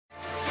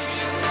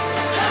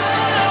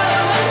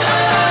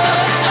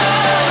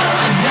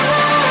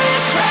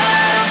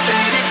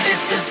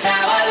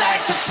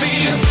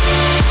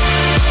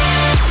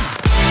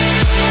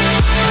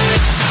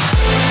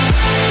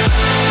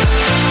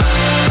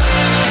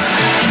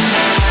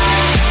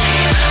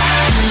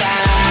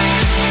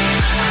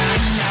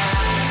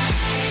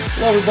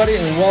everybody,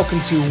 and welcome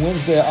to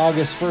Wednesday,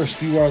 August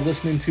 1st. You are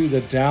listening to the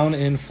Down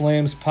in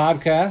Flames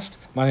podcast.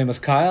 My name is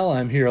Kyle.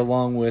 I'm here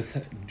along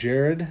with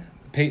Jared,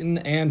 Peyton,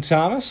 and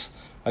Thomas.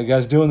 How you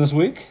guys doing this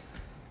week?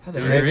 How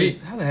the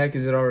heck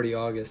is it already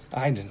August?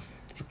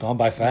 It's gone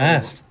by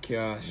fast. Oh,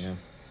 gosh. Yeah.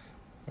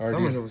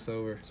 Summer's almost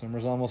over.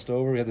 Summer's almost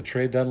over. We had the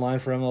trade deadline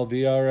for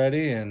MLB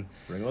already, and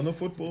bring on the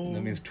football.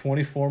 That means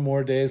 24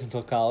 more days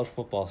until college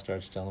football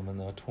starts, gentlemen,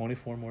 though.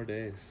 24 more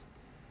days.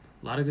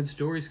 A lot of good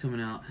stories coming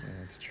out.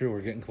 Yeah, it's true.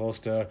 We're getting close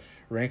to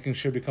rankings.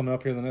 Should be coming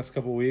up here in the next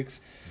couple of weeks.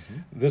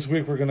 This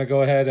week we're going to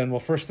go ahead and,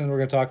 first thing we're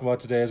going to talk about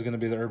today is going to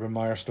be the Urban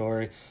Meyer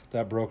story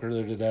that broke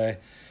earlier today.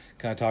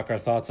 Kind of talk our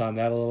thoughts on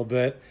that a little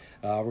bit.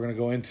 We're going to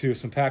go into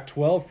some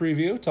Pac-12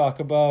 preview, talk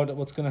about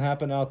what's going to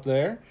happen out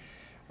there,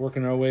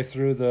 working our way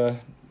through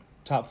the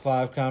top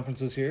 5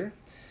 conferences here,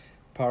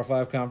 Power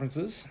 5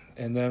 conferences,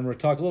 and then we'll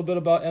talk a little bit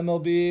about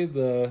MLB,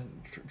 the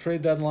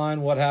trade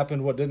deadline, what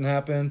happened, what didn't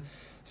happen,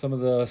 some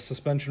of the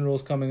suspension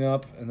rules coming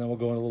up, and then we'll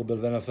go into a little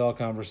bit of NFL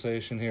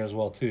conversation here as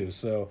well too.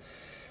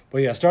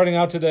 But yeah, starting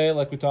out today,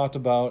 like we talked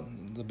about,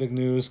 the big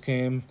news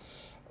came,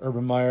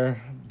 Urban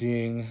Meyer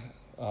being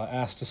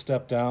asked to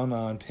step down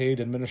on paid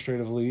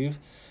administrative leave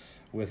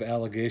with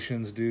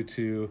allegations due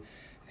to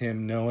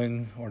him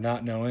knowing or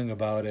not knowing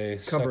about a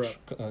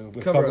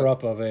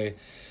cover-up of a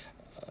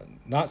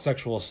not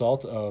sexual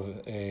assault,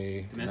 of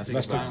a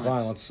domestic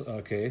violence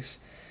case.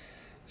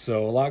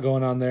 So a lot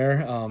going on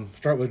there.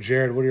 Start with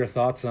Jared. What are your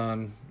thoughts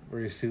on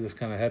where you see this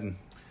kind of heading?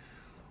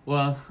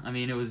 Well, I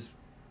mean, it was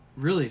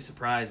really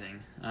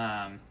surprising.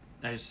 I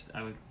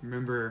would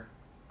remember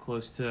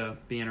close to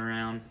being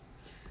around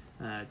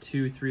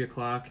 2-3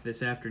 o'clock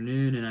this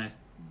afternoon, and I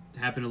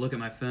happened to look at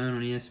my phone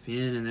on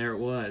ESPN, and there it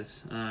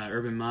was.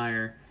 Urban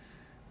Meyer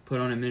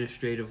put on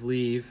administrative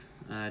leave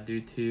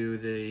due to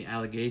the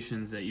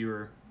allegations that you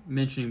were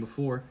mentioning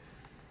before.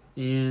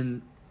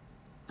 And,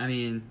 I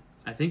mean,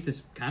 I think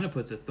this kind of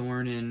puts a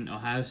thorn in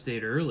Ohio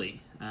State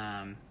early.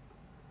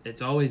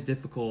 It's always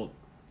difficult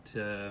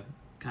to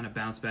kind of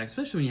bounce back,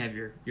 especially when you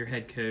have your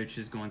head coach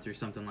is going through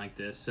something like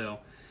this. So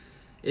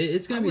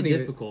it's going to be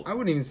difficult. I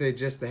wouldn't even say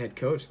just the head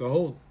coach, the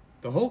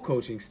whole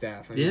coaching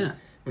staff. I mean,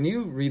 when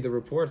you read the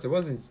reports, it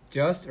wasn't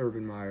just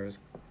Urban Meyer's.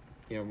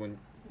 When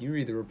you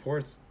read the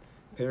reports,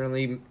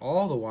 apparently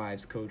all the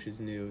wives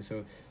coaches knew.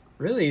 So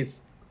really, it's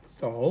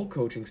the whole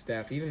coaching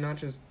staff, even not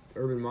just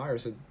Urban Meyer.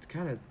 So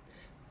kind of,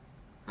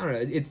 I don't know.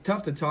 It's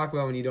tough to talk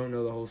about when you don't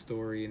know the whole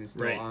story and it's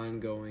still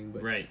ongoing.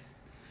 But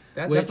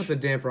that puts a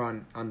damper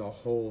on the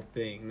whole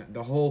thing,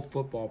 the whole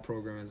football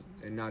program,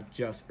 and not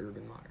just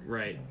Urban Meyer.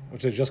 Right.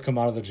 Which had just come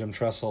out of the Jim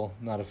Tressel,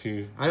 not a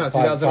few. I know,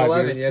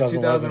 2011.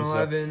 2011.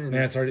 So,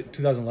 man, it's already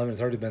 2011.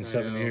 It's already been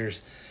 7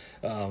 years.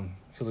 Feels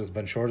like it's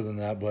been shorter than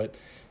that, but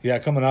yeah,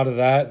 coming out of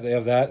that, they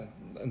have that,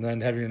 and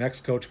then having your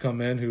next coach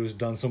come in who's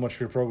done so much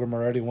for your program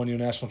already, won you a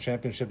national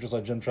championship just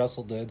like Jim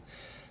Tressel did.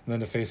 And then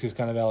to face these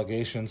kind of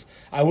allegations.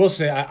 I will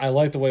say I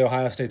like the way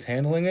Ohio State's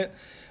handling it.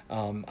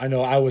 I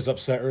know I was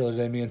upset earlier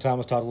today. Me and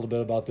Thomas talked a little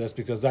bit about this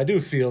because I do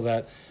feel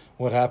that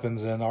what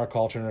happens in our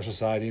culture and our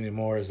society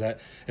anymore is that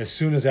as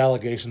soon as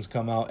allegations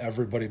come out,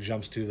 everybody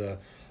jumps to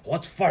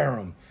let's fire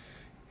him.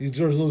 He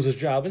deserves to lose his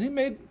job. And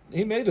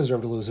he may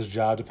deserve to lose his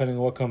job depending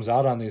on what comes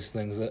out on these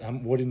things,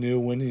 what he knew,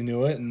 when he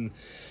knew it, and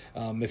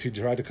if he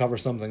tried to cover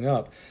something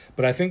up.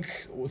 But I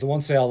think the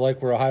one say I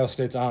like where Ohio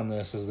State's on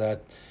this is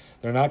that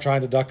they're not trying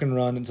to duck and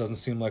run, it doesn't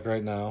seem like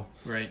right now.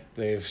 Right.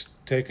 They've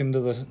taken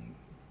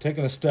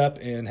a step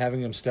in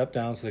having him step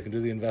down so they can do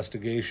the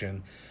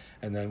investigation,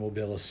 and then we'll be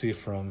able to see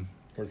from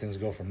where things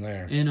go from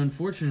there. And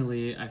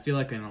unfortunately, I feel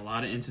like in a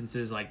lot of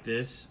instances like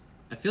this,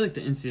 I feel like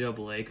the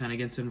NCAA kind of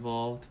gets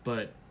involved.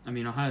 But, I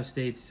mean, Ohio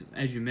State's,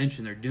 as you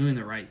mentioned, they're doing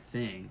the right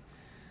thing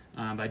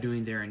by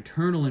doing their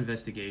internal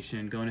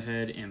investigation, going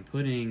ahead and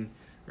putting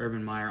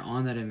Urban Meyer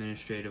on that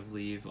administrative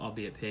leave,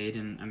 albeit paid.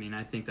 And, I mean,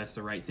 I think that's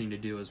the right thing to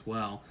do as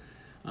well.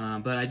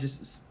 But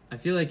I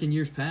feel like in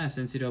years past,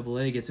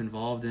 NCAA gets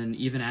involved, and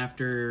even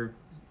after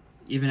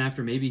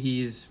maybe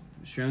he's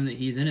shown that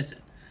he's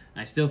innocent,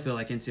 I still feel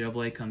like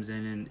NCAA comes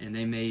in and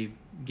they may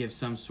give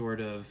some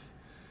sort of,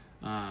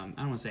 I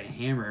don't want to say a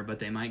hammer, but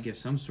they might give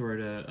some sort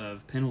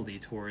of penalty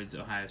towards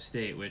Ohio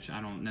State, which I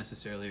don't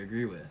necessarily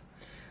agree with.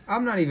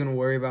 I'm not even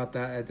worried about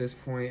that at this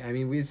point. I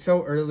mean, it's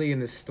so early in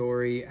the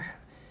story.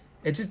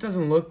 It just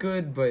doesn't look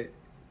good, but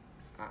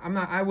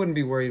I wouldn't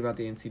be worried about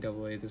the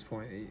NCAA at this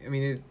point. I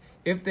mean,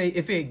 if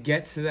it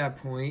gets to that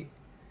point,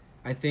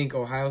 I think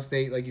Ohio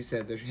State, like you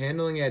said, they're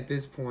handling it at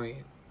this point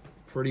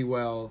pretty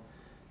well.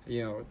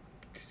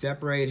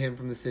 Separate him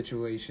from the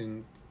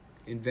situation,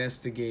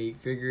 investigate,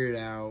 figure it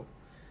out.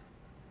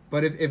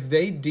 But if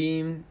they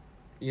deem,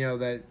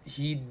 that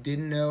he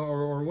didn't know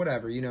or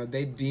whatever,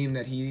 they deem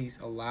that he's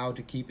allowed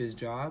to keep his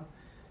job,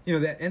 the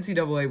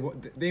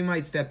NCAA, they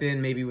might step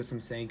in maybe with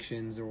some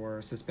sanctions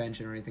or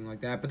suspension or anything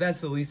like that. But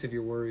that's the least of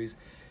your worries.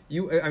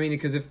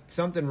 Because if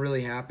something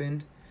really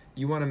happened,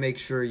 you want to make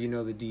sure you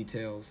know the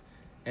details.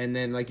 And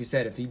then, like you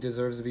said, if he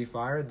deserves to be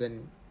fired,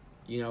 then,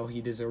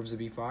 he deserves to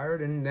be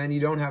fired, and then you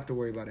don't have to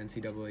worry about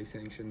NCAA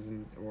sanctions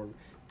or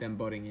them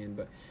butting in.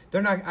 But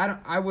they're not.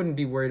 I wouldn't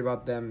be worried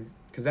about them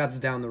because that's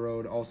down the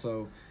road.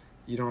 Also,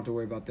 you don't have to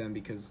worry about them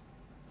because.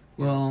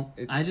 Well,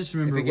 I just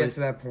remember if it gets to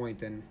that point,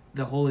 then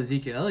the whole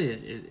Ezekiel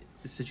Elliott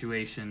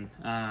situation.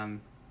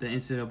 The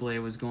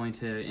NCAA was going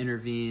to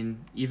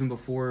intervene even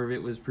before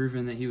it was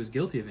proven that he was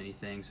guilty of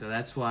anything. So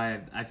that's why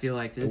I feel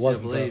like the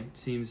NCAA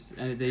seems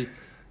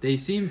they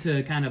seem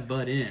to kind of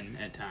butt in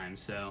at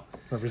times. So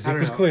Zeke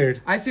was cleared.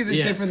 I see this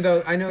different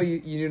though. I know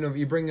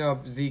you bring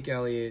up Zeke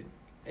Elliott.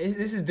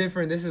 This is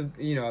different. This is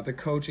at the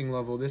coaching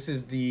level. This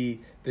is the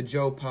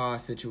Joe Pa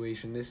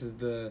situation. This is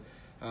the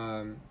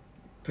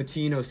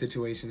Patino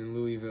situation in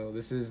Louisville.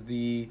 This is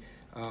the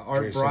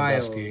Art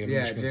Briles.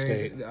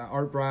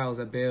 Art Briles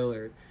at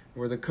Baylor,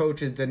 where the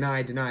coaches deny.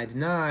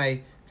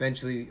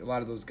 Eventually, a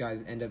lot of those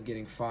guys end up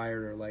getting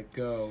fired or let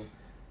go.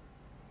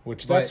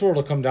 That's where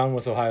it'll come down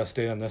with Ohio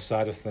State on this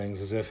side of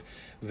things, is if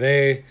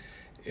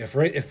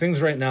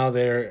things right now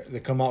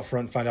they come out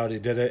front, find out he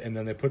did it, and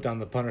then they put down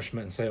the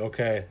punishment and say,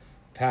 okay,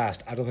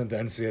 passed. I don't think the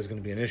NCAA is going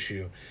to be an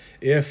issue.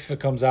 If it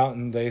comes out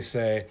and they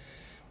say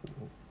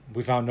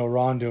we found no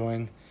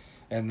wrongdoing,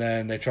 and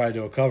then they try to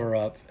do a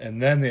cover-up,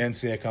 and then the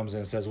NCAA comes in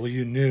and says, well,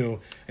 you knew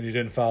and you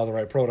didn't follow the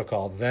right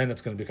protocol, then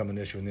it's going to become an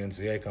issue when the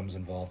NCAA comes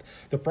involved.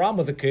 The problem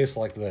with a case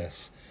like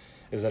this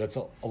is that it's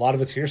a lot of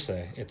it's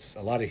hearsay. It's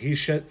a lot of he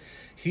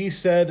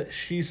said,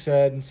 she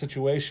said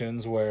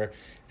situations where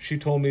she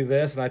told me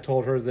this and I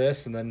told her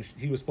this, and then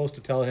he was supposed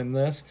to tell him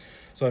this.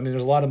 So,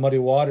 there's a lot of muddy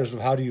waters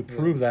of how do you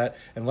prove that,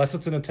 unless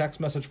it's in a text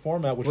message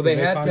format, which they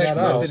had text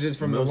messages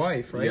from the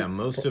wife, right? Yeah,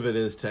 most of it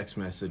is text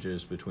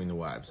messages between the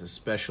wives,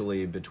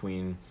 especially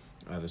between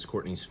this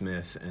Courtney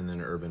Smith and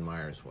then Urban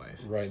Meyer's wife.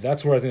 Right,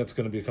 that's where I think it's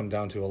going to come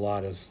down to a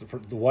lot, is for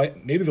the wife,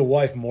 maybe the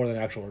wife more than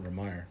actual Urban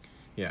Meyer.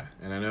 Yeah,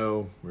 and I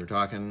know we were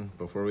talking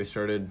before we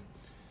started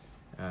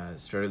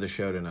the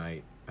show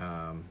tonight.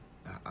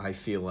 I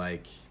feel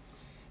like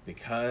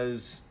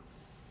because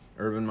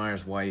Urban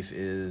Meyer's wife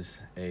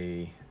is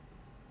a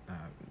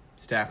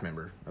staff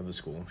member of the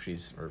school,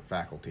 or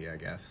faculty, I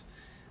guess.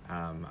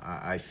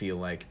 I feel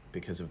like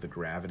because of the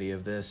gravity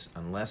of this,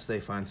 unless they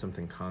find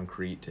something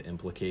concrete to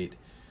implicate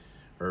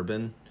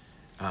Urban,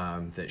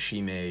 that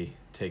she may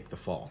take the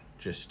fall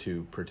just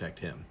to protect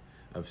him,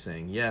 of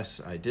saying, yes,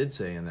 I did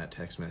say in that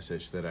text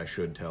message that I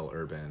should tell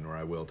Urban, or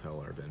I will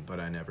tell Urban, but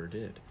I never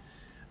did.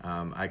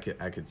 I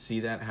could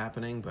see that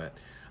happening, but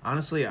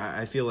honestly,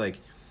 I feel like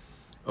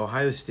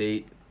Ohio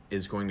State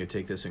is going to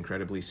take this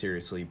incredibly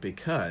seriously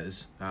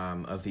because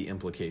of the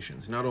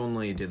implications. Not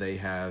only do they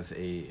have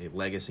a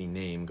legacy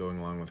name going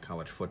along with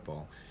college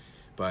football,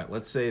 but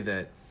let's say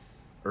that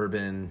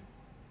Urban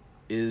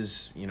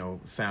is,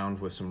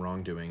 found with some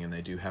wrongdoing and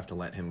they do have to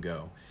let him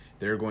go.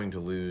 They're going to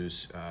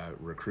lose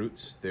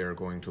recruits. They're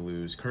going to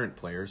lose current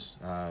players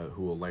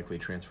who will likely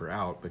transfer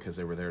out because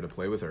they were there to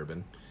play with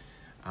Urban.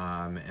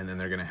 And then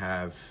they're going to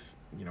have,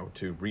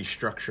 to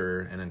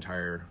restructure an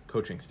entire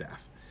coaching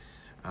staff.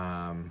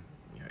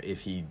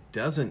 If he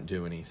doesn't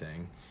do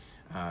anything,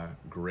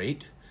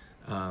 great.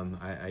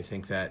 I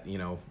think that,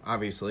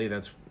 obviously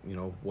that's,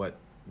 what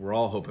we're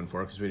all hoping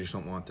for, because we just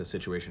don't want the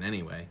situation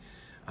anyway.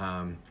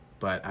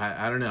 But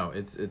I don't know.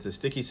 It's a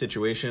sticky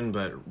situation,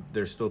 but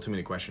there's still too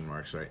many question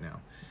marks right now.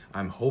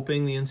 I'm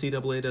hoping the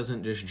NCAA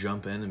doesn't just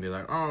jump in and be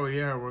like, oh,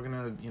 yeah, we're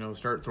going to,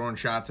 start throwing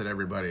shots at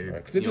everybody. Right,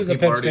 because they did the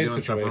Penn State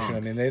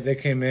situation. They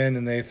came in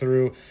and they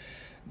threw...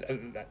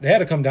 They had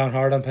to come down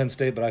hard on Penn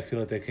State, but I feel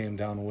like they came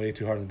down way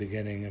too hard in the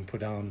beginning and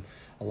put down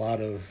a lot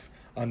of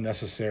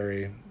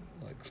unnecessary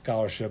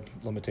scholarship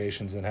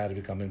limitations that had to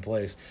become in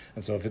place.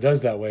 And so if it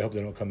does that way, I hope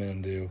they don't come in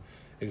and do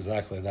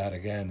exactly that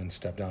again and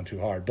step down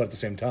too hard. But at the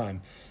same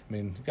time,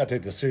 you got to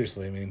take this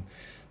seriously.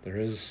 There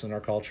is, in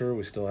our culture,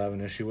 we still have an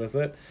issue with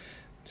it.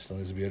 It still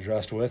needs to be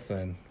addressed with,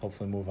 and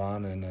hopefully move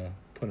on and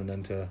put an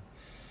end to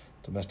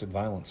domestic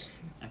violence.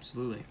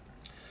 Absolutely.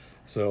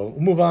 So we'll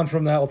move on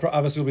from that.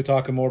 We'll be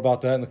talking more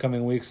about that in the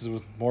coming weeks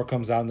as more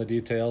comes out in the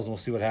details, and we'll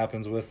see what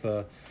happens with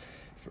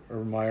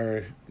Urban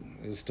Meyer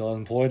is still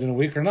employed in a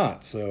week or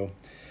not. So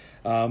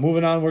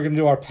moving on, we're going to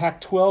do our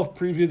Pac-12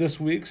 preview this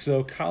week.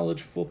 So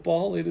college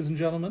football, ladies and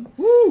gentlemen.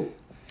 Woo!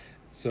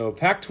 So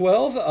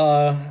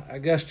Pac-12, I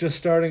guess just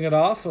starting it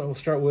off, we'll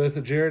start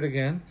with Jared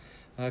again.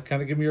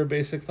 Kind of give me your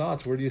basic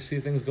thoughts. Where do you see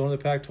things going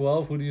to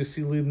Pac-12? Who do you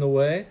see leading the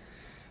way?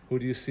 Who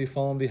do you see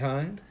falling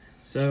behind?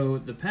 So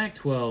the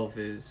Pac-12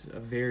 is a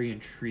very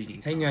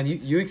intriguing Hang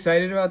conference. on, you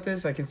excited about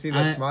this? I can see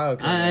that smile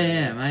coming.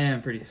 I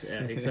am pretty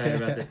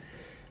excited about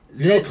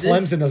this.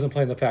 Clemson doesn't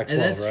play in the Pac-12,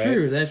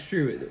 right? That's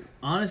true.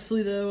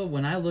 Honestly, though,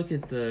 when I look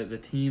at the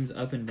teams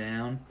up and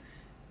down,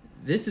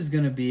 this is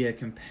going to be a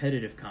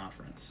competitive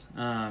conference.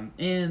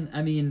 And,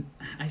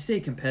 I say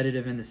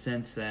competitive in the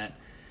sense that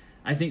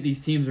I think these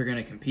teams are going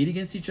to compete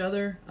against each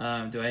other.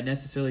 Do I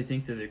necessarily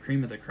think they're the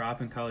cream of the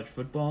crop in college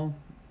football?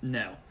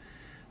 No.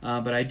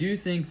 But I do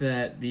think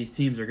that these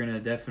teams are going to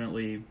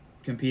definitely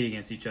compete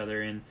against each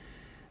other. And,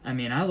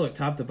 I look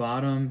top to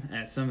bottom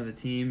at some of the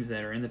teams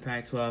that are in the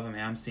Pac-12.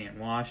 I'm seeing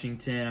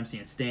Washington. I'm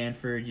seeing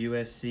Stanford,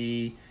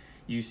 USC,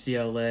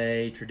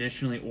 UCLA.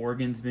 Traditionally,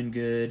 Oregon's been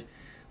good.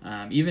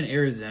 Even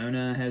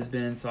Arizona has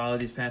been solid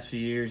these past few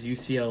years.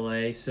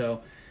 UCLA.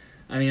 So,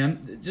 I mean,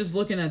 I'm just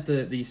looking at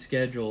the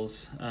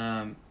schedules.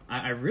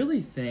 I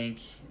really think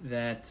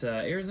that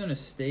Arizona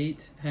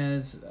State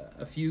has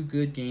a few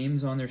good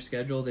games on their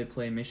schedule. They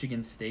play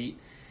Michigan State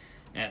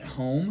at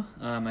home.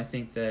 I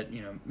think that,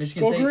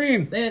 Michigan Go State,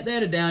 Green! They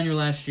had a down year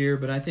last year,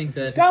 but I think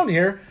that Down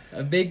here,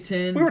 a Big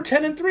Ten. we were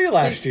 10-3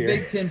 last year.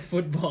 Big Ten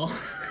football.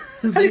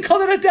 How do you call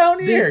that a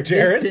down year,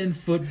 Jared? Big Ten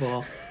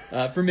football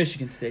for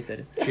Michigan State.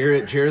 That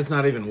is. Jared's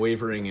not even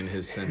wavering in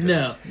his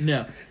sentence.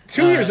 No.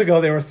 2 years ago,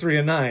 they were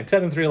 3-9,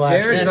 10-3 last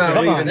year. Jared's not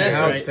Come leaving on, the that's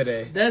house right.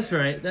 today. That's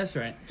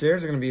right.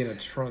 Jared's gonna be in a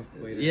trunk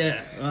later.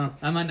 Yeah. Well,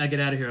 I might not get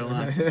out of here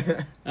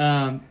alive.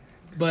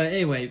 But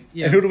anyway,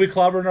 yeah. And who do we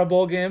clobber in our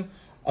bowl game?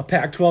 A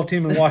Pac-12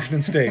 team in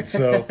Washington State.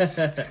 So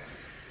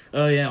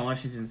Oh yeah,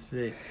 Washington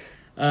State.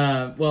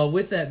 Well,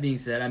 with that being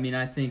said, I mean,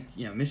 I think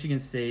Michigan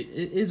State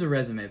is a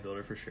resume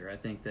builder for sure. I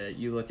think that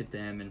you look at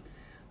them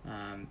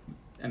and,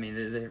 I mean,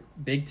 they're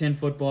Big Ten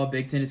football.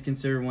 Big Ten is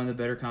considered one of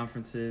the better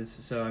conferences.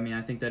 So, I mean,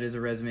 I think that is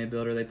a resume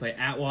builder. They play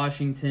at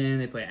Washington.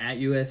 They play at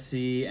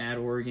USC, at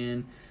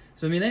Oregon.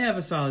 So, I mean, they have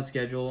a solid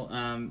schedule.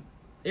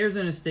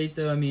 Arizona State,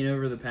 though, I mean,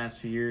 over the past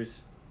few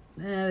years,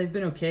 they've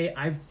been okay.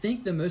 I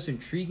think the most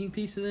intriguing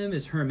piece of them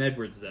is Herm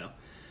Edwards, though.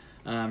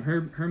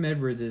 Herm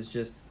Edwards is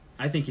just,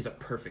 I think he's a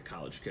perfect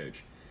college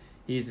coach.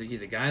 He's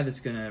a guy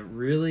that's going to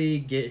really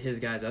get his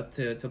guys up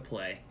to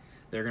play.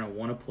 They're going to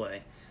want to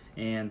play.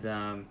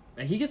 And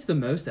he gets the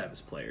most out of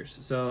his players.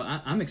 So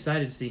I'm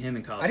excited to see him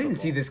in college I didn't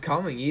football. see this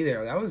coming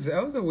either. That was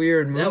a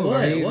weird move. That was,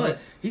 I mean, it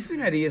was. He's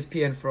been at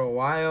ESPN for a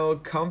while,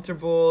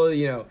 comfortable,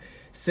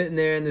 sitting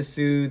there in the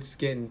suits,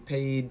 getting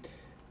paid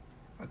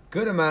a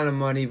good amount of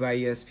money by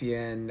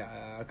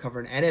ESPN,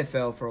 covering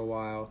NFL for a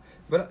while.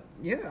 But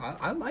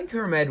I like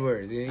Herm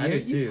Edwards. I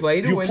do too. You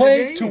play to you win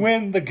play the game. to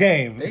win the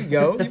game. There you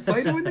go. You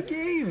play to win the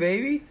game,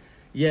 baby.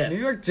 Yes. New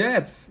York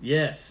Jets.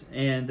 Yes.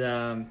 And,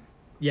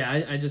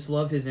 I just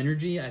love his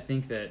energy. I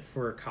think that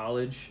for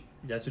college,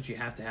 that's what you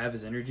have to have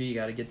is energy. You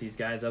got to get these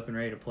guys up and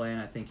ready to play,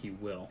 and I think he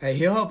will. Hey,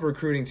 he'll help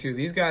recruiting too.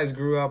 These guys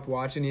grew up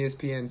watching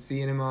ESPN,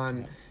 seeing him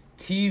on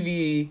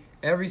TV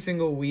every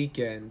single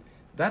weekend.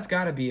 That's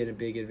got to be a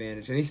big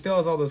advantage. And he still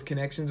has all those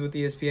connections with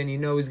ESPN.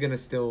 He's going to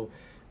still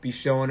be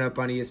showing up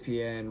on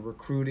ESPN,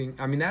 recruiting.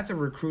 I mean, that's a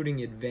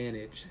recruiting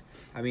advantage.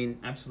 I mean,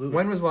 Absolutely.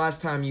 when was the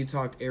last time you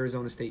talked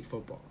Arizona State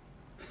football?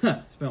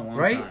 It's been a long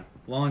Right? time.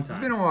 Long time. It's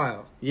been a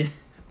while. Yeah,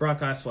 Brock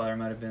Osweiler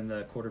might have been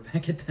the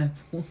quarterback at that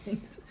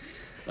point.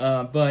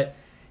 But,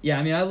 yeah,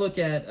 I mean, I look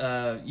at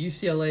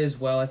UCLA as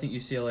well. I think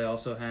UCLA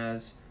also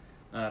has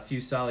a few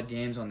solid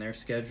games on their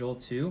schedule,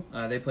 too.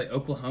 They play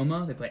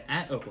Oklahoma. They play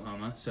at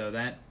Oklahoma, so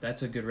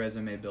that's a good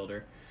resume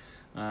builder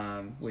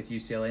with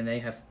UCLA. And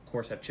they, of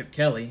course, have Chip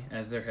Kelly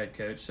as their head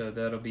coach, so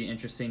that'll be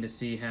interesting to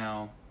see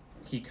how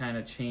he kind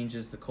of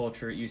changes the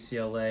culture at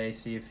UCLA,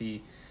 see if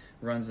he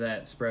runs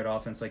that spread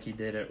offense like he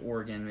did at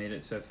Oregon, made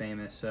it so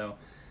famous. So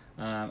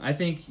I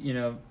think,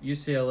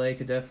 UCLA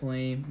could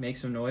definitely make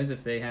some noise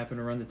if they happen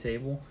to run the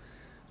table.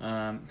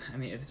 I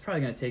mean, it's probably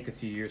going to take a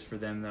few years for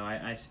them, though.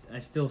 I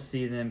still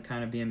see them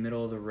kind of being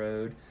middle of the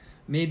road,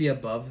 maybe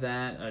above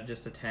that,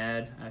 just a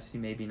tad. I see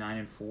maybe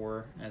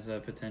 9-4 as a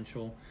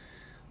potential,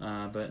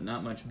 but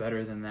not much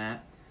better than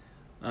that.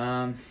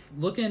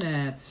 Looking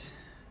at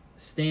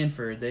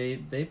Stanford,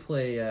 they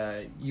play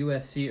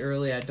USC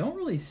early. I don't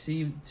really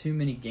see too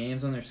many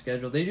games on their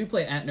schedule. They do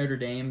play at Notre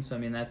Dame, so I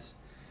mean that's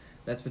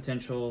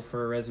potential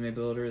for a resume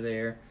builder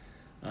there.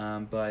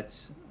 But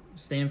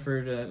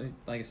Stanford,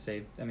 like I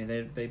say, I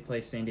mean they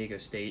play San Diego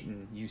State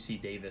and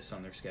UC Davis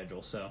on their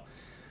schedule. So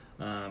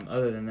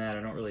other than that, I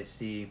don't really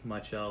see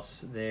much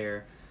else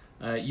there.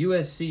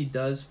 USC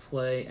does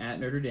play at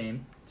Notre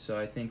Dame, so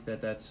I think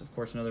that's of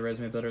course another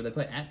resume builder. They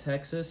play at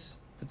Texas.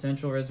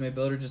 Potential resume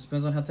builder, just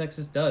depends on how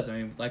Texas does. I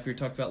mean, like we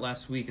talked about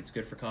last week, it's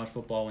good for college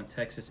football when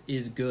Texas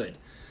is good.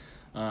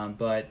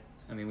 But,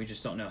 I mean, we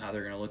just don't know how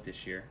they're going to look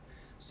this year.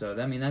 So,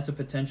 I mean, that's a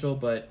potential,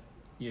 but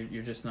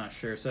you're just not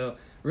sure. So,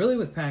 really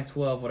with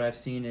Pac-12, what I've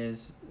seen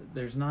is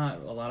there's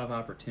not a lot of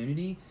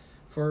opportunity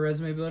for a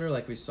resume builder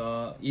like we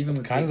saw even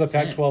with Kind of the Big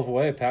Ten. Pac-12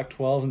 way.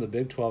 Pac-12 and the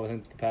Big 12, I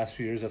think the past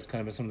few years, that's kind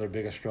of been some of their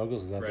biggest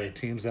struggles, is that Right. the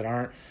teams that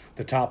aren't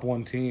the top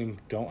one team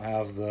don't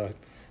have the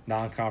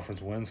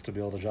non-conference wins to be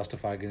able to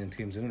justify getting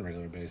teams in on a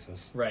regular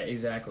basis. Right,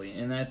 exactly.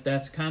 And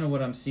that's kind of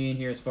what I'm seeing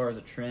here as far as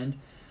a trend.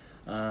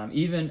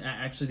 Even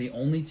actually the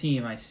only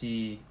team I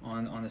see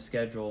on the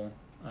schedule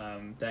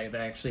that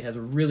actually has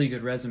a really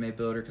good resume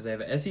builder because they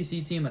have an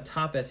SEC team, a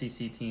top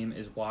SEC team,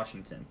 is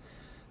Washington.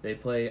 They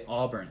play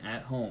Auburn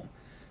at home.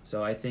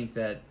 So I think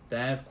that,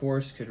 of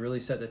course, could really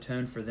set the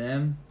tone for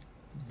them.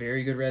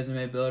 Very good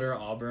resume builder.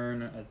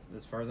 Auburn,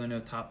 as far as I know,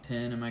 top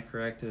 10, am I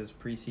correct, is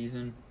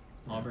preseason?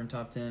 Yeah. Auburn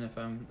top 10, if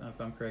I'm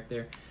correct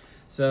there.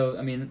 So,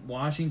 I mean,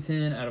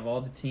 Washington, out of all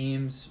the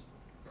teams,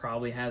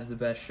 probably has the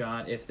best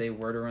shot if they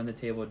were to run the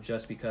table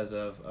just because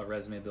of a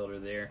resume builder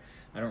there.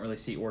 I don't really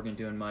see Oregon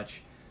doing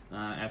much.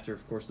 after,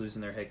 of course,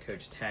 losing their head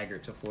coach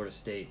Taggart to Florida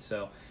State.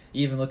 So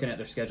even looking at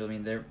their schedule, I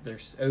mean, their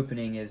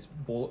opening is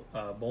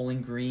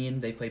Bowling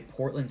Green. They play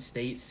Portland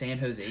State, San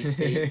Jose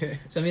State.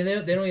 So, I mean,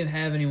 they don't even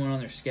have anyone on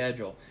their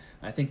schedule.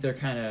 I think they're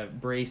kind of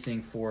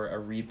bracing for a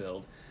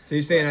rebuild. So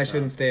you're saying I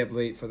shouldn't stay up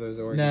late for those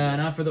Oregon games?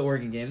 No, not for the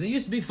Oregon games. It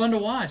used to be fun to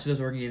watch. Those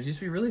Oregon games used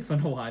to be really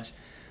fun to watch.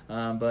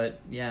 But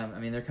yeah, I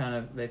mean they've kind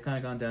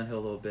of gone downhill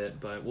a little bit.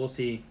 But we'll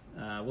see.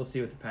 We'll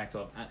see with the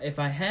Pac-12. If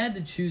I had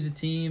to choose a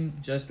team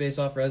just based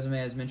off resume,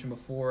 as mentioned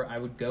before, I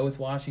would go with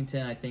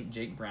Washington. I think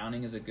Jake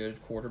Browning is a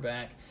good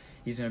quarterback.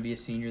 He's going to be a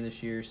senior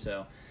this year,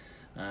 so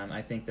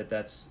I think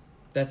that's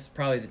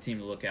probably the team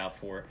to look out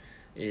for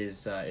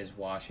is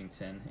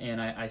Washington,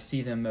 and I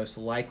see them most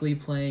likely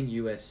playing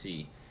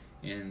USC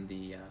in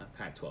the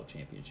Pac-12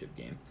 championship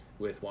game,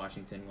 with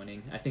Washington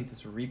winning. I think this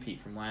is a repeat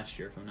from last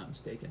year, if I'm not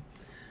mistaken.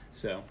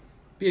 So,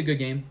 be a good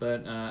game,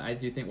 but I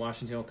do think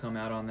Washington will come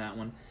out on that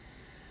one.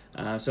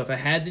 So if I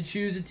had to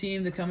choose a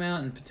team to come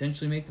out and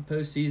potentially make the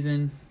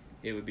postseason,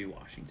 it would be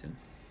Washington.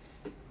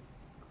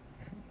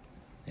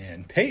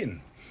 And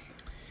Peyton.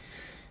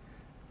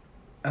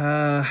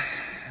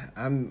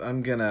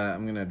 I'm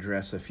gonna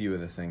address a few of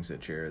the things that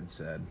Jared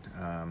said.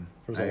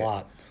 There's a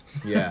lot.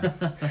 Yeah.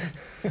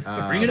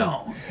 Bring it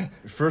on.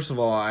 First of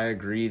all, I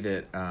agree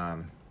that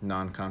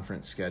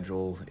non-conference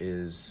schedule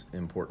is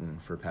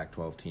important for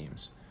Pac-12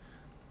 teams,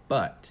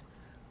 but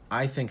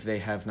I think they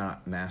have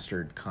not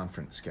mastered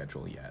conference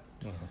schedule yet.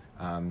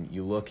 Uh-huh.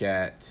 You look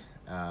at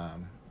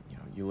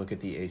you look at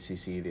the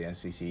ACC, the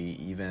SEC,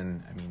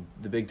 even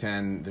the Big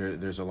Ten.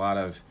 There's a lot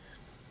of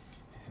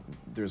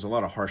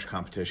harsh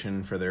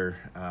competition for their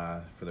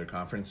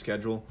conference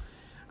schedule,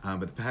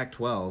 but the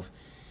Pac-12,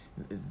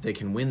 they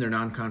can win their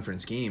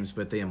non-conference games,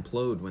 but they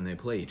implode when they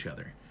play each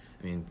other.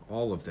 I mean,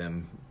 all of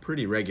them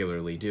pretty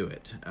regularly do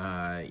it.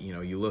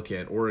 You look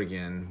at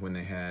Oregon when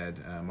they had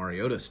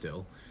Mariota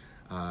still,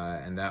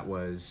 and that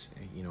was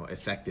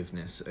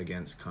effectiveness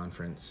against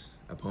conference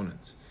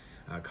opponents.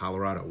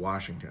 Colorado,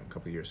 Washington a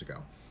couple years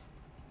ago.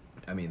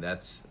 I mean,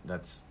 that's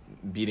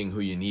beating who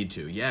you need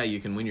to. Yeah, you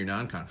can win your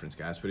non-conference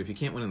guys, but if you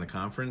can't win in the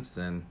conference,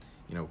 then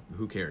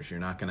who cares? You're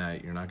not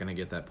gonna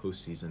get that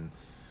postseason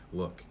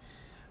look.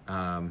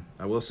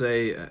 I will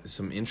say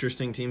some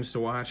interesting teams to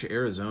watch.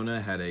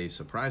 Arizona had a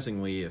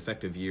surprisingly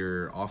effective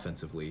year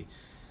offensively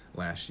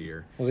last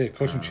year. Well, they had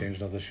coaching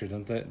change now this year,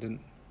 didn't they?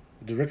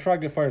 Did Rich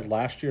Rod get fired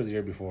last year or the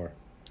year before?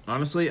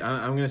 Honestly,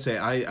 I'm going to say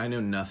I know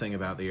nothing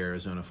about the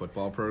Arizona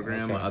football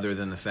program other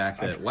than the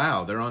fact that,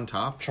 wow, they're on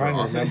top. Trying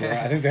to remember.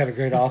 I think they had a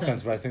great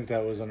offense, but I think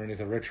that was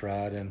underneath a Rich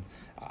Rod, and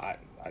I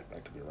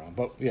could be wrong.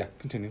 But, yeah,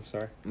 continue.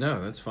 Sorry.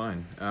 No, that's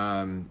fine.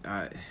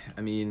 I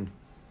mean,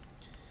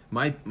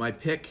 my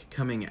pick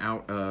coming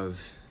out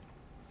of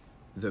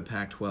the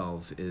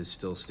Pac-12 is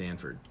still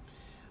Stanford.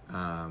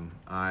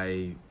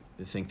 I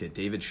think that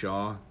David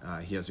Shaw,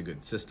 he has a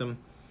good system.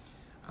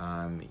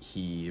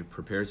 He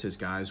prepares his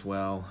guys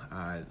well.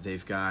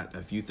 They've got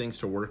a few things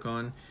to work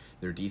on.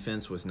 Their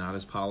defense was not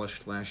as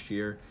polished last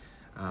year,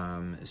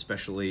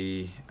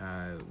 especially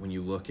when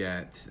you look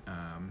at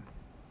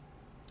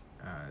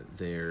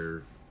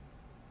their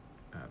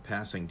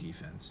passing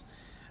defense.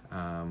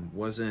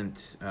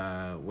 Wasn't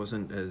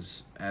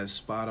as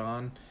spot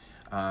on.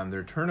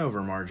 Their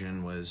turnover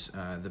margin was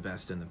the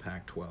best in the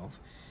Pac-12,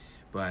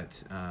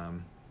 but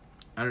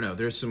I don't know.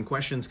 There's some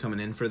questions coming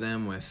in for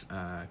them with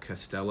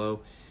Costello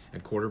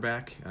at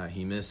quarterback.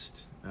 He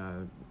missed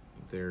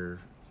their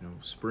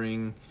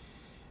spring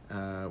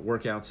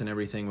workouts and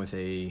everything with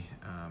a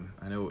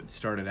I know it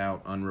started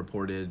out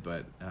unreported,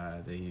 but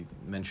they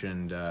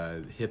mentioned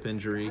hip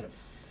injury.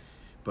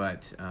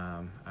 But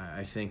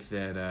I think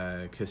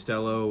that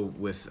Costello,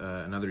 with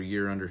another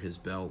year under his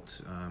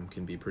belt,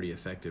 can be pretty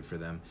effective for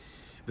them.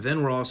 But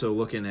then we're also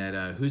looking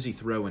at who's he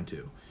throwing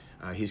to.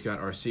 He's got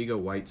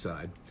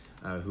Arcega-Whiteside,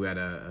 who had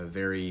a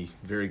very,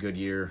 very good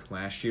year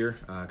last year,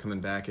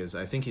 coming back as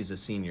I think he's a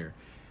senior.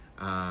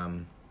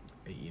 I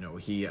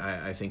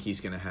think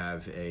he's going to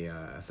have a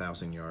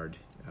 1,000-yard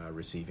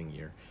receiving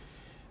year.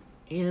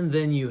 And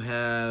then you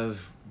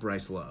have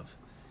Bryce Love.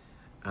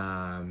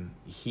 I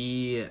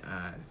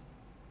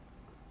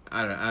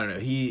don't know.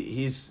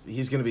 He's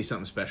going to be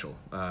something special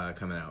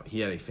coming out. He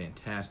had a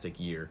fantastic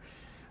year.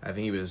 I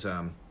think he was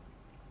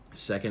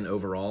second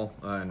overall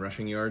in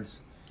rushing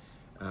yards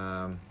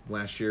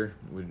last year.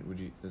 Would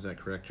you? Is that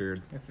correct,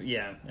 Jared?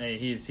 Yeah,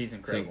 he's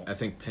incredible. I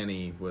think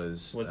Penny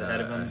was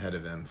ahead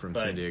of him from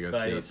San Diego State.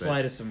 By the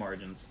slightest of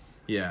margins.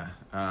 Yeah.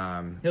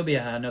 He'll be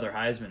another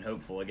Heisman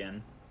hopeful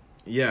again.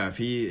 Yeah, if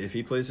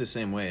he plays the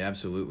same way,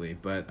 absolutely.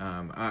 But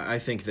I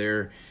think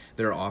their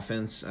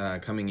offense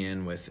coming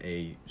in with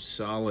a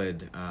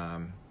solid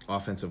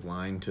offensive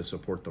line to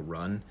support the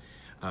run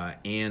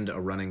and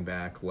a running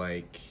back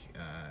like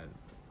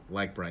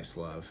Bryce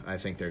Love, I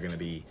think they're going to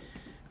be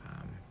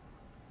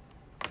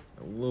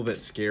a little bit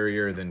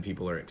scarier than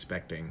people are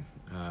expecting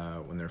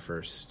when they're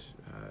first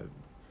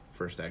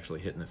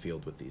actually hitting the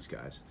field with these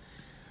guys.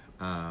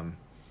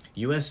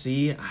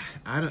 USC,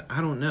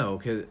 I don't know.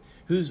 'Cause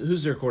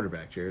who's their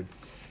quarterback, Jared?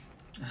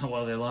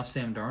 Well, they lost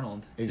Sam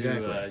Darnold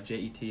Exactly.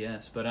 to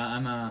Jets, but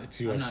I'm It's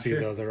I'm not USC sure.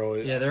 though. They're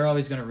always They're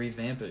always going to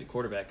revamp it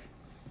quarterback.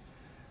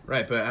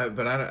 Right,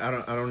 but I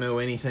don't know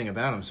anything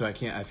about them, so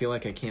I feel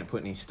like I can't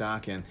put any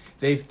stock in.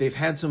 They've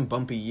had some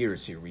bumpy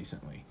years here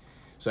recently,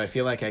 so I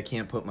feel like I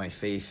can't put my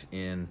faith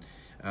in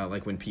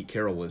like when Pete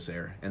Carroll was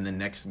there and the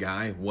next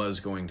guy was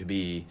going to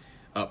be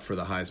up for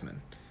the Heisman.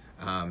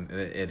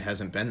 It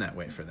hasn't been that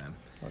way for them.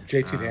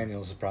 JT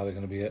Daniels is probably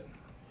going to be it.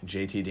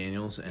 JT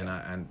Daniels,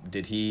 and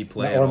did he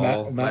play Or at Matt,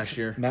 all Matt, last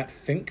year? Matt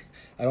Fink.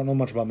 I don't know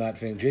much about Matt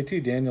Fink.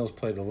 JT Daniels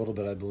played a little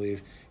bit, I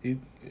believe. He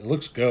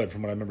looks good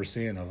from what I remember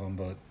seeing of him,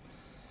 but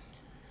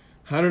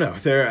I don't know.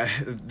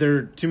 There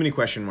are too many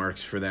question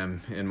marks for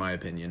them, in my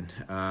opinion.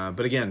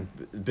 But again,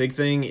 the big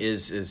thing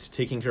is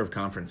taking care of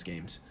conference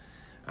games.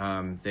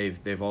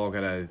 They've all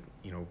got to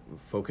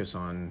focus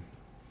on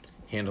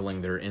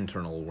handling their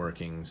internal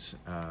workings.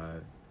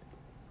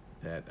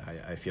 That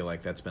I feel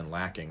like that's been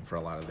lacking for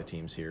a lot of the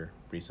teams here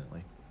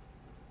recently.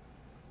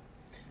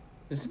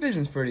 This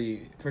division's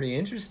pretty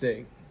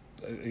interesting.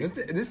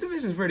 This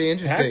division's pretty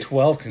interesting.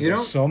 Pac-12 can You go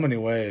don't- so many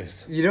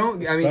ways. You don't.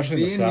 I mean, Especially in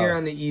the being here South.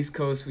 on the East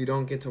Coast, we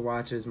don't get to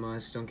watch as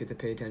much. Don't get to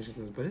pay attention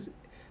to it, but it's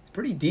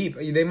pretty deep.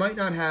 They might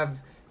not have.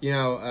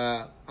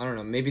 I don't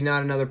know. Maybe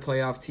not another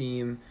playoff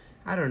team.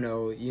 I don't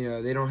know.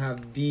 They don't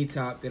have the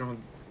top. They don't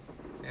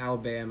have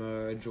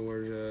Alabama,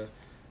 Georgia,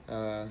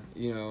 and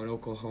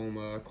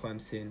Oklahoma,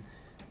 Clemson.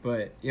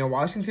 But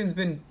Washington's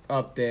been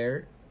up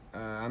there.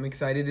 I'm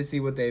excited to see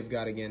what they've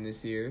got again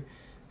this year.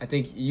 I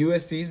think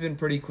USC's been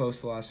pretty close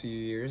the last few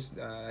years.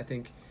 I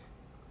think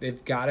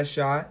they've got a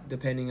shot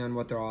depending on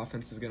what their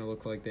offense is going to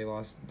look like. They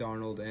lost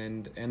Darnold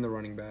and the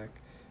running back.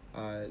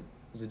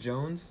 Was it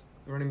Jones?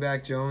 The running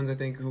back Jones, I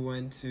think, who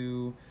went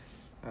to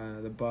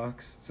the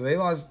Bucks. So they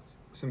lost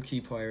some key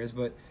players,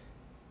 but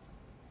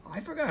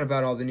I forgot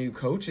about all the new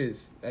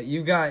coaches.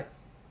 You got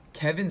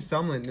Kevin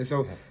Sumlin.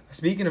 So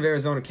speaking of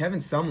Arizona, Kevin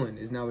Sumlin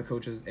is now the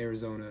coach of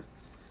Arizona,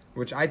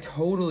 which I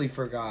totally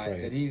forgot That's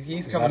right. that he's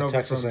He's coming out of over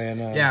Texas from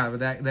A&M. yeah,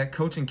 but that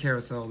coaching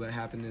carousel that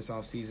happened this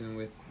offseason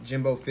with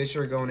Jimbo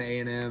Fisher going to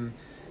A&M,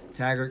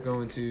 Taggart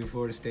going to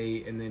Florida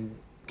State, and then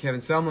Kevin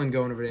Sumlin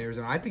going over to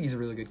Arizona. I think he's a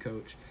really good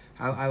coach.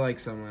 I like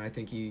Sumlin. I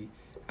think he's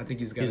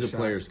got He's a a shot.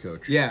 player's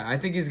coach. Yeah, I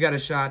think he's got a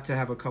shot to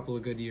have a couple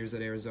of good years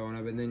at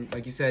Arizona. But then,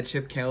 like you said,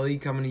 Chip Kelly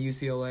coming to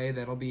UCLA,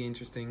 that'll be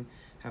interesting.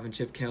 Having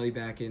Chip Kelly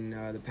back in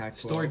the Pac-12.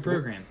 Storied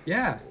program.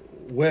 Yeah.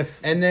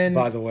 And then,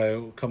 by the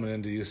way, coming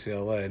into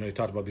UCLA, I know you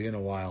talked about being a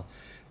while.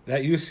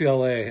 That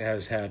UCLA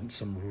has had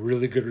some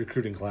really good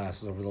recruiting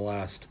classes over the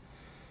last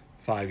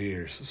 5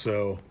 years.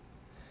 So,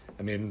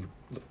 I mean,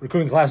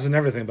 recruiting classes and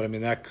everything, but I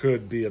mean that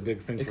could be a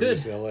big thing It for could,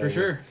 UCLA for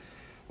sure.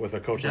 with a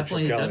coach like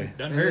Definitely Chip Kelly.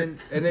 doesn't hurt.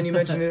 and then you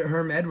mentioned it,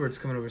 Herm Edwards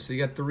coming over. So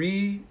you got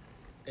 3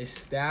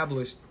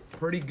 established,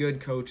 pretty good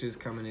coaches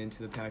coming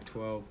into the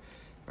Pac-12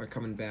 are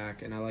coming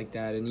back, and I like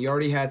that. And you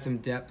already had some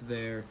depth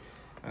there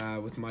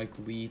with Mike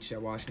Leach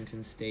at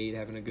Washington State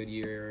having a good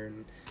year,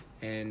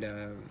 and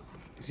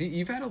so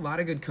you've had a lot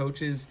of good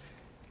coaches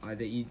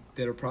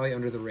that are probably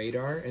under the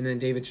radar. And then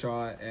David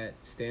Shaw at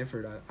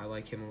Stanford, I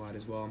like him a lot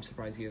as well. I'm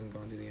surprised he hasn't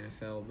gone to the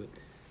NFL, but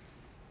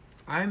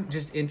I'm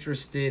just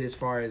interested as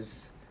far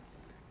as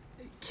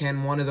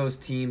can one of those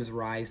teams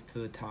rise to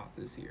the top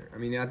this year. I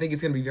mean, I think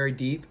it's going to be very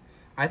deep.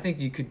 I think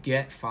you could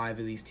get 5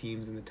 of these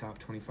teams in the top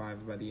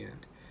 25 by the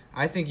end.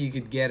 I think you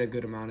could get a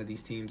good amount of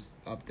these teams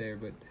up there,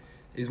 but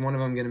is one of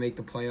them going to make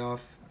the playoff?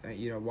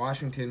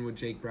 Washington with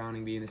Jake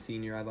Browning being a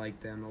senior, I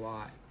like them a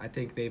lot. I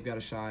think they've got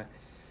a shot.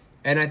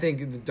 And I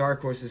think the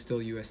dark horse is still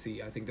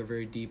USC. I think they're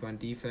very deep on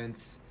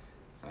defense.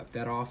 If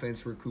that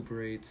offense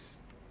recuperates,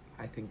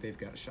 I think they've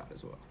got a shot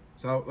as well.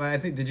 So I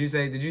think did you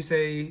say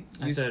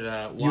I said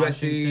USC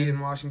Washington,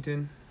 and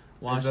Washington?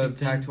 Washington, As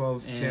the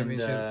Pac-12 and,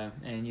 championship?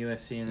 and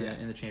USC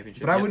in the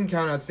championship. But I Yep. wouldn't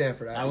count out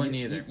Stanford. I wouldn't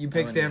either. You I picked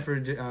wouldn't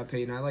Stanford,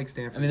 Peyton. I like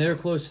Stanford. I mean, they're a as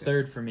well. close Yeah.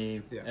 third for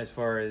me Yeah. as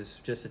far as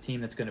just a team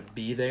that's going to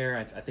be there.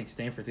 I think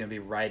Stanford's going to be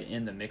right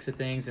in the mix of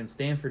things. And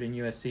Stanford and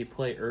USC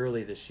play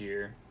early this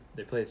year.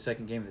 They play the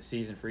second game of the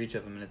season for each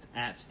of them, and it's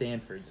at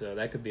Stanford, so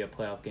that could be a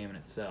playoff game in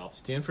itself.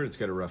 Stanford's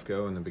got a rough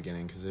go in the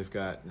beginning because they've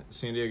got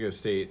San Diego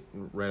State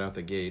right out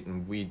the gate,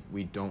 and we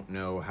don't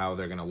know how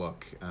they're going to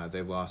look.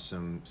 They've lost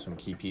some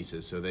key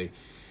pieces, so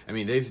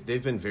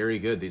they've been very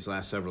good these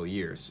last several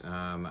years.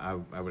 I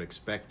would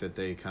expect that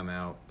they come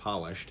out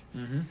polished,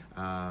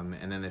 Mm-hmm.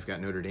 and then they've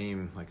got Notre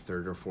Dame like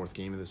third or fourth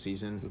game of the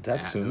season. Is that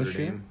at soon Notre this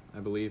year? Dame,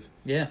 I believe.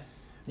 Yeah.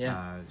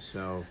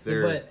 So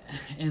they're But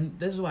and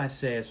this is why I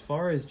say, as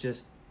far as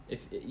just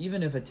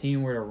even if a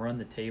team were to run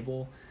the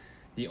table,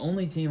 the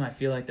only team I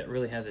feel like that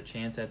really has a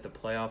chance at the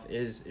playoff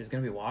is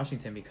going to be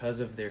Washington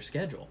because of their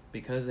schedule.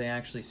 Because they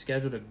actually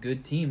scheduled a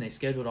good team. They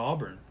scheduled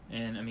Auburn,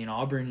 and I mean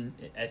Auburn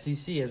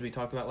SEC as we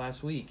talked about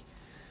last week.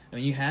 I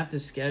mean you have to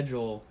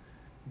schedule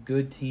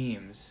good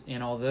teams,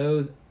 and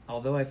although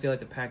I feel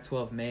like the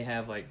Pac-12 may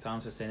have, like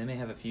Thomas was saying, they may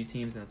have a few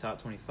teams in the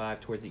top 25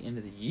 towards the end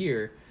of the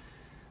year.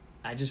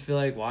 I just feel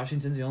like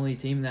Washington's the only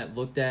team that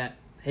looked at,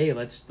 hey,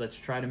 let's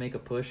try to make a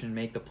push and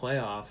make the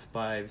playoff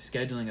by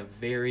scheduling a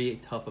very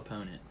tough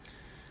opponent.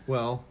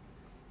 well.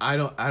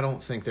 I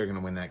don't think they're going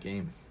to win that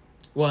game.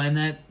 Well, and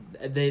that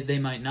they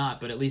might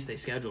not, but at least they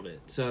scheduled it.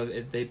 So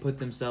if they put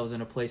themselves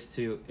in a place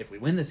to, if we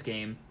win this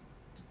game,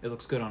 it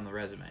looks good on the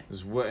resume.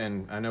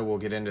 And I know we'll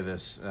get into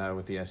this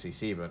with the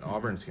SEC, but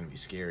Auburn's going to be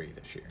scary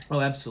this year. Oh,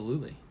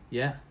 absolutely.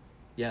 Yeah,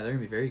 they're going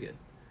to be very good.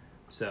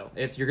 So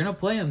if you're going to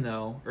play them,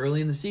 though,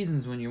 early in the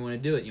seasons when you want to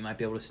do it, you might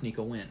be able to sneak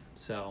a win.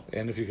 So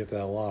And if you get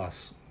that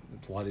loss,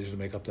 it's a lot easier to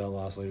make up that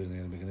loss later than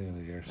the beginning of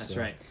the year. That's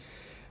right.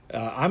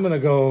 I'm going to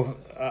go.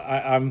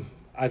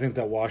 I think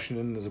that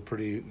Washington is a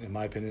pretty, in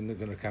my opinion, they're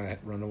going to kind of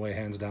run away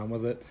hands down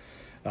with it.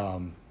 Like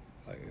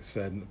I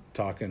said,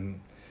 talking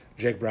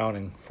Jake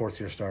Browning,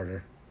 4th-year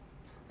starter.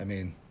 I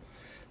mean,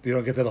 you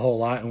don't get that a whole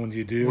lot, and when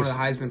you do, one of the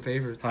Heisman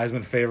favorites.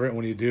 Heisman favorite.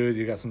 When you do,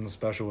 you got something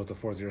special with the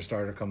 4th-year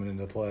starter coming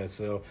into play.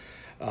 So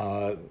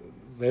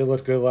they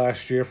looked good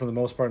last year for the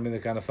most part. I mean, they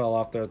kind of fell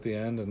off there at the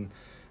end, and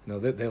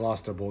they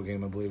lost their bowl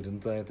game, I believe,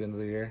 didn't they, at the end of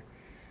the year?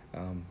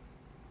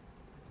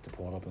 To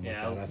pull it up and look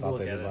at it. I thought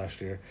they did last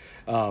year.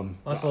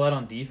 Lost a lot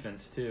on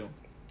defense too.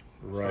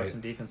 Right.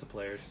 Some defensive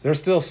players. They're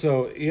still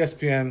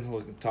ESPN.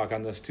 We'll talk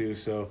on this too.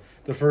 So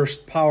the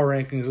first power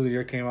rankings of the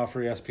year came out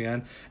for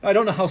ESPN. I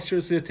don't know how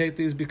seriously to take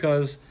these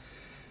because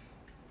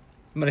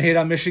I'm gonna hate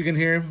on Michigan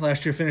here.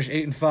 Last year finished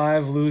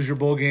 8-5, lose your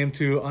bowl game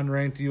to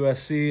unranked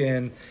USC,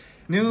 and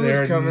Knew it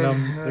was coming.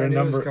 Their Knew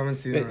number it was coming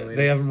sooner or later.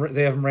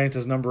 they have them ranked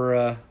as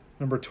number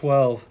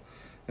 12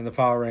 in the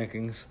power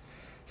rankings.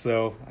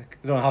 So I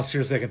don't know how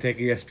seriously I can take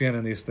ESPN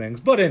in these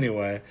things, but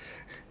anyway,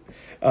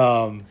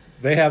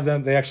 they have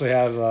them. They actually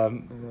have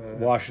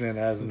Washington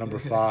as the number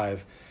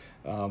 5.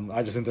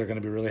 I just think they're going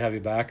to be really heavy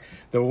back.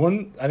 The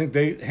one I think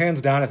they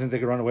hands down. I think they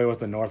could run away with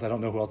the North. I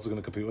don't know who else is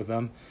going to compete with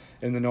them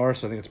in the North.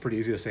 So I think it's pretty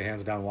easy to say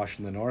hands down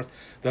Washington the North.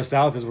 The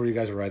South is where you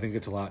guys are right. I think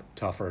it's a lot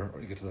tougher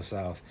when you get to the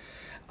South.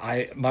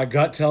 My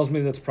gut tells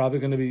me that's probably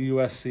going to be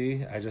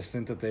USC. I just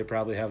think that they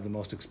probably have the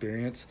most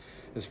experience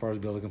as far as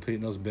being able to compete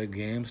in those big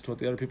games to what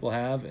the other people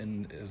have,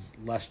 and is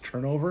less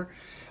turnover.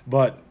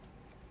 But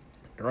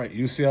you're right,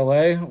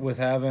 UCLA with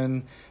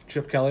having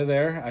Chip Kelly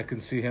there, I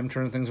can see him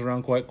turning things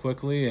around quite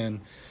quickly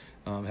and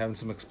having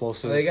some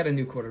explosive. Well, they got a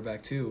new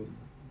quarterback too.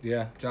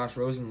 Yeah, Josh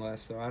Rosen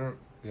left, so I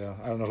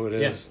don't know who it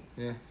is.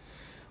 Yeah.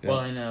 Yeah.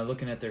 Well, and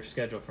looking at their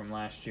schedule from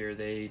last year,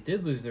 they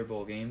did lose their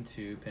bowl game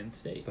to Penn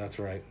State. That's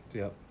right.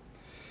 Yep.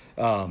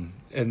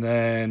 And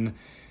then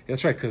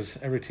that's right, because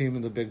every team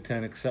in the Big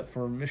Ten except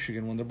for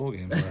Michigan won their bowl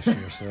games last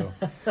year. So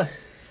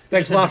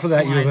thanks a lot for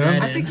that, U of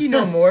M. I think you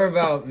know more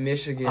about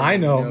Michigan. I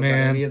know, than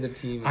man. About any other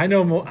team. I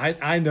know more.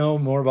 I know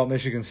more about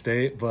Michigan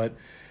State, but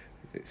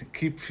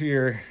keep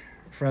your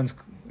friends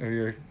or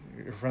your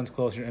friends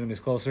close, your enemies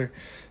closer.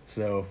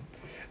 So,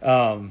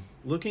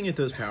 looking at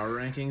those power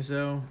rankings,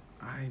 though,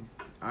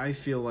 I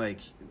feel like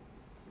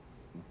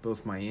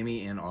both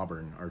Miami and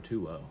Auburn are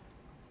too low.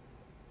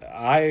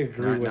 I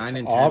agree with 9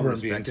 and 10 Auburn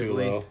being too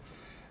respectively. low.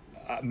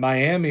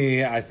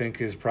 Miami, I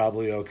think, is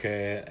probably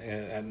okay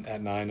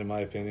at 9, in my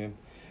opinion.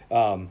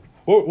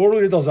 We'll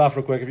read those off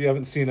real quick. If you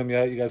haven't seen them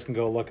yet, you guys can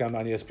go look them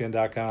on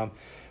ESPN.com.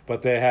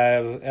 But they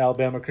have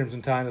Alabama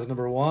Crimson Tide as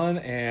number 1,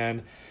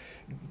 and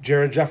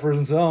Jared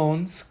Jefferson's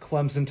owns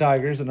Clemson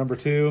Tigers at number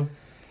 2.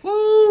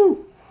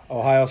 Woo!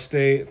 Ohio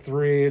State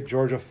 3,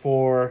 Georgia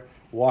 4,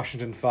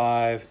 Washington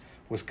 5,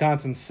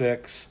 Wisconsin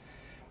 6,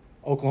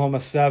 Oklahoma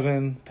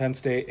 7, Penn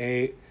State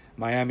 8,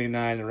 Miami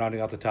 9, and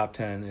rounding out the top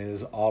 10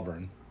 is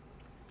Auburn.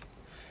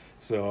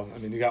 So, I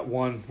mean, you got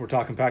one, we're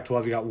talking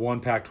Pac-12, you got one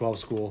Pac-12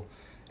 school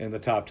in the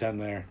top 10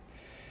 there.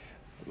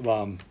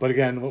 But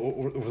again,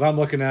 what I'm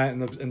looking at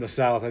in the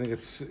South, I think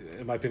it's,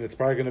 in my opinion, it's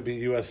probably going to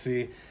be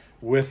USC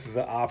with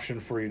the option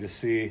for you to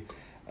see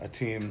a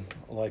team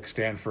like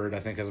Stanford, I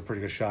think, has a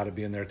pretty good shot at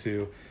being there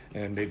too,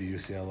 and maybe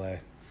UCLA.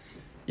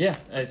 Yeah,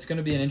 it's going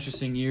to be an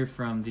interesting year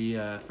from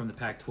the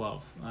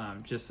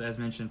Pac-12. Just as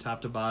mentioned,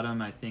 top to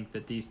bottom, I think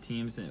that these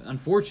teams,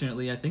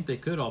 unfortunately, I think they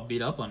could all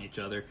beat up on each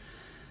other.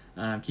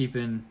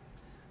 Keeping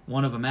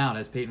one of them out,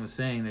 as Peyton was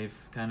saying, they've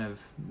kind of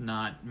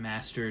not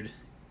mastered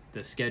the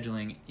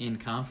scheduling in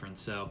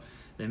conference, so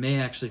they may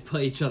actually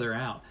play each other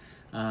out,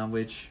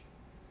 which,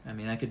 I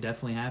mean, that could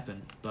definitely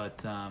happen.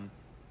 But,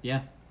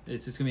 yeah,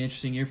 it's just going to be an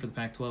interesting year for the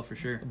Pac-12 for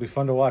sure. It'll be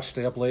fun to watch,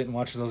 stay up late and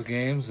watch those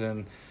games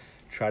and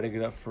try to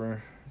get up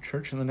for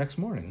church in the next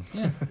morning.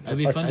 Yeah, it'll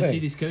be fun to see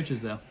these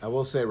coaches, though. I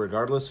will say,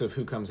 regardless of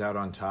who comes out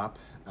on top,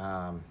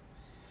 I'm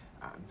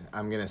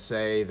going to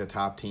say the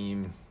top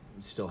team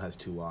still has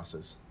 2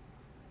 losses.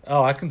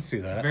 Oh, I can see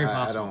that. It's very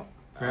possible.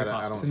 I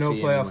don't So no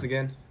see playoffs anyone.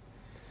 again.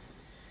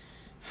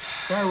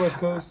 Sorry, West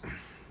Coast.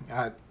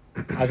 I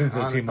think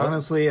the team.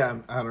 Honestly, I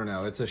don't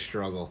know. It's a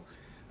struggle.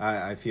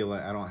 I feel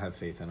like I don't have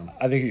faith in them.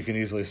 I think you can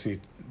easily see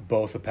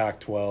both a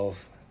Pac-12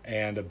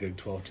 and a Big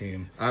 12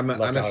 team. I'm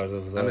left out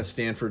of the. a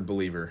Stanford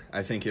believer.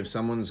 I think if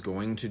someone's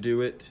going to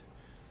do it,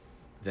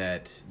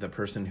 that the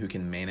person who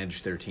can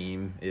manage their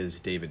team is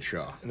David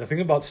Shaw. And the thing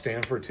about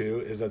Stanford too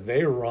is that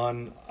they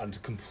run a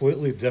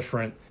completely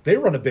different. They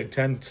run a Big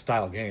 10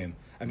 style game.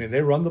 I mean,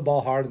 they run the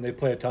ball hard and they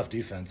play a tough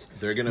defense.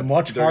 They're gonna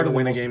much they're harder gonna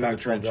win than a most game in the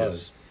Pac-12 trenches.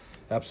 does.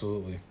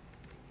 Absolutely.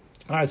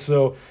 All right,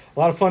 so a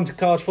lot of fun to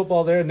college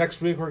football there.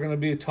 Next week, we're going to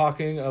be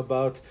talking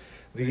about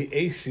the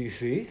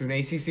ACC. Doing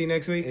ACC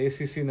next week?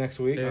 ACC next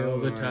week. Hail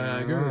the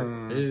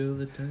Tiger. Hail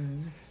the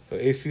Tiger. So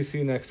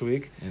ACC next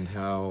week. And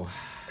how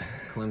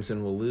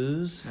Clemson will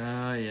lose.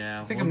 Oh,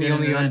 yeah. I think I'm the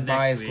only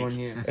unbiased one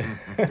here.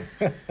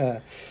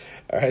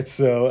 All right,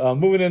 so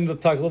moving in to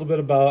talk a little bit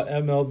about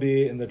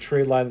MLB and the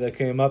trade line that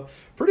came up.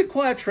 Pretty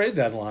quiet trade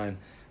deadline.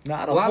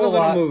 Not a lot whole of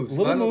little lot. moves.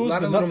 Little moves, lot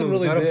but of nothing little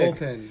moves. really A lot big. of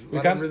bullpen. We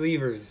A lot of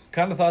relievers.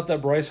 Kind of thought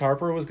that Bryce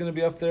Harper was going to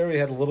be up there. We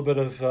had a little bit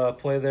of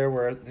play there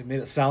where they made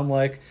it sound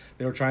like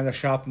they were trying to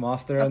shop him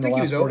off there in the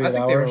last 48 hours. I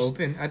think they were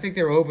open. I think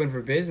they were open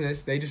for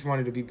business. They just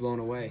wanted to be blown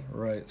away.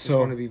 Right. Just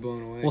wanted to be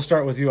blown away. We'll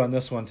start with you on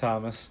this one,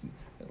 Thomas.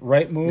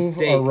 Right move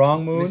Mistake. or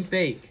wrong move?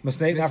 Mistake.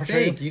 Not for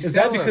trading? You Is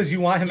sell that because him. you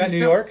want him You at New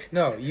sell- York?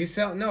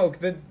 No,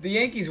 the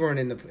Yankees weren't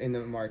in the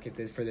market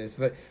for this,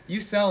 but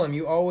you sell him.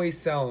 You always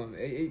sell him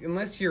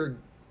unless you're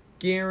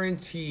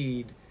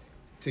guaranteed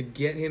to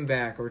get him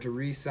back or to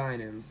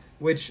re-sign him,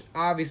 which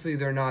obviously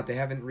they're not. They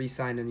haven't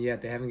re-signed him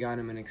yet. They haven't gotten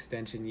him an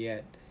extension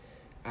yet.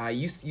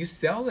 You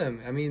sell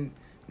them. I mean,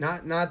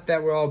 not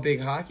that we're all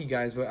big hockey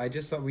guys, but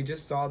we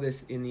just saw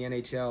this in the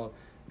NHL.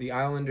 The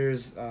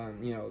Islanders,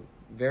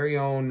 very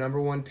own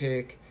number one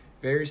pick,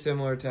 very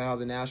similar to how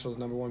the Nationals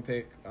number one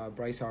pick,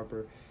 Bryce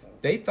Harper.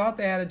 They thought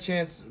they had a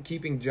chance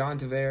keeping John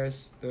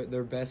Tavares,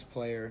 their best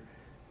player,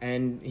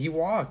 and he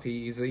walked.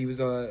 He was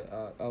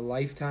a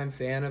lifetime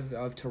fan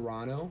of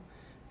Toronto,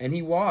 and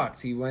he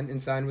walked. He went and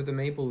signed with the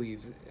Maple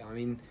Leafs. I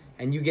mean,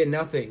 and you get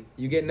nothing.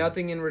 You get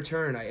nothing in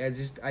return.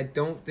 I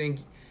don't think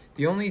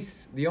the only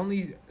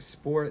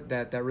sport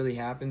that really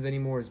happens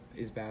anymore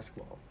is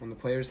basketball. When the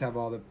players have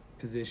all the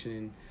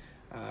position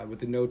with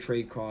the no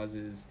trade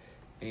clauses,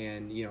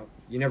 and you're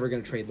never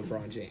going to trade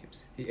LeBron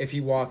James. If he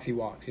walks, he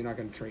walks. You're not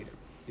going to trade him.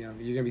 You're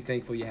going to be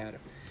thankful you had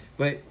him.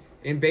 But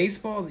in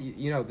baseball,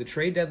 the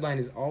trade deadline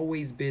is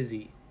always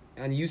busy,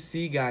 and you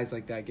see guys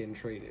like that getting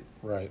traded.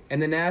 Right.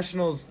 And the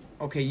Nationals,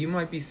 okay, you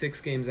might be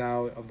 6 games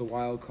out of the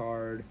wild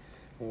card,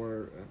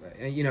 or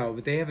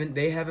but they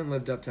haven't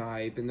lived up to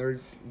hype, and they're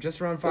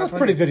just around 500. That was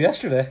pretty good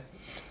yesterday.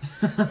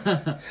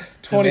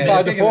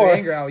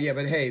 25-4. Yeah,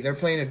 but hey, they're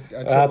playing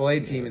a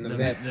AAA team in the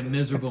Mets. The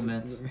miserable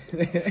Mets.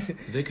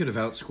 They could have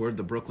outscored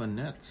the Brooklyn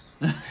Nets.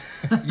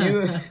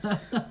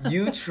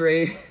 You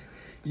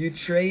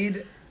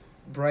trade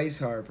Bryce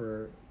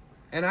Harper,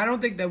 and I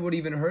don't think that would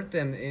even hurt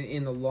them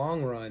in the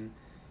long run,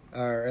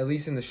 or at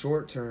least in the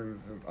short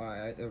term,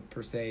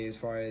 per se. As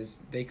far as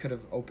they could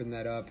have opened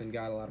that up and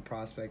got a lot of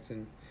prospects,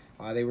 and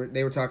they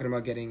were talking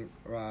about getting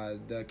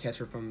the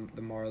catcher from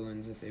the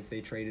Marlins if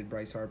they traded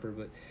Bryce Harper,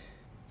 but.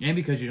 And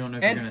because you don't know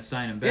if you're going to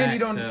sign him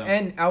back.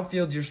 And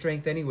outfield's your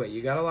strength anyway.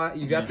 You got a lot.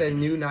 You got that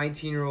new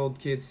 19-year-old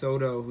kid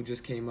Soto who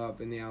just came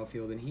up in the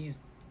outfield, and he's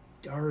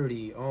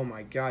dirty. Oh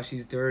my gosh,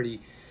 he's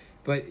dirty.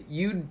 But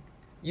you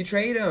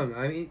trade him.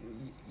 I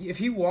mean, if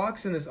he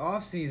walks in this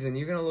offseason,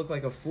 you're gonna look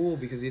like a fool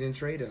because you didn't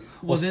trade him.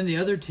 Well, then the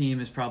other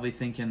team is probably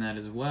thinking that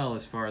as well,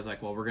 as far as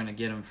like, well, we're going to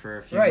get him for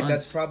a few Right.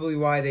 months. That's probably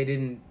why they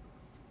didn't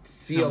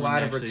see Someone a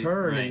lot of actually-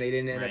 return, right, and they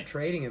didn't end right. up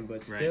trading him.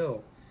 But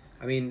still,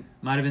 I mean,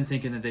 Might have been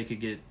thinking that they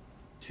could get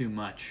too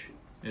much,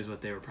 is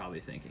what they were probably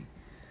thinking.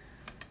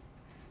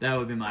 That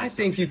would be my. I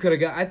think you could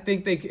have got. I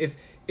think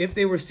if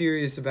they were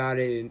serious about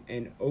it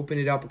and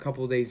opened it up a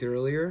couple of days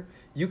earlier,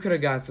 you could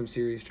have got some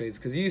serious trades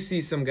because you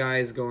see some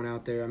guys going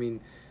out there. I mean,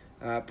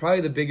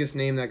 probably the biggest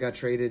name that got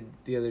traded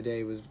the other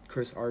day was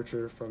Chris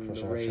Archer from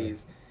the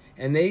Rays,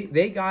 and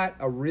they got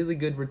a really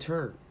good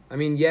return. I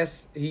mean,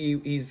 yes,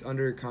 he's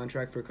under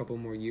contract for a couple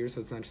more years,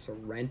 so it's not just a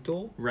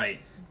rental. Right.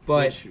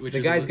 But Which the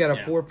is guy's got a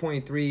yeah.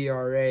 4.3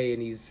 ERA,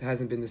 and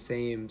hasn't been the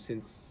same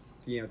since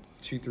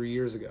 2-3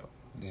 years ago.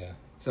 Yeah.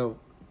 So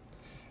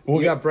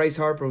you got Bryce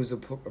Harper, who's a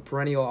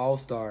perennial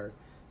all-star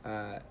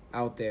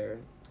out there.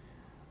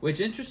 Which,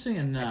 interesting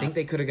enough, I think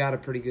they could have got a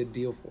pretty good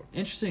deal for him.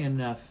 Interesting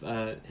enough,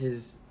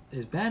 his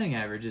batting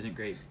average isn't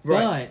great,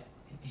 Right. but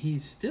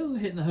he's still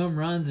hitting the home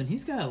runs, and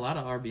he's got a lot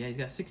of RBIs. He's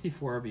got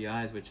 64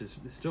 RBIs, which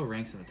still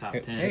ranks in the top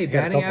 10. Hey, He had a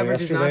batting couple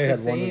average is not yesterday, the had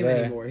one same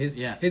today. anymore.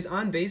 His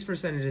on-base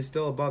percentage is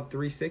still above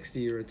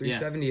 360 or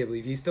 370, I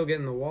believe. He's still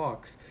getting the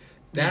walks.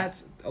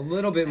 That's a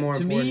little bit more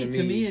important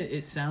To me,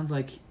 it sounds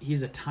like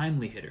he's a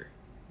timely hitter.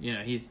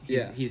 He's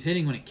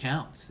hitting when it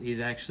counts. He's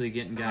actually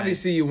getting guys.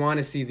 Obviously, you want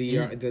to see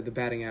the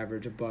batting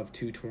average above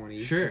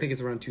 220. Sure. I think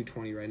it's around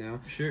 220 right now.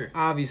 Sure.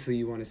 Obviously,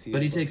 you want to see.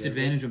 But he above takes there.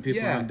 advantage when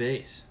people Yeah. are on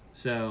base.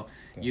 So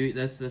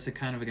that's the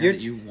kind of a guy You're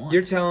that you want.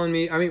 You're telling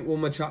me? I mean, well,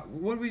 Machado.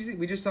 What we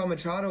just saw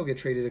Machado get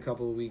traded a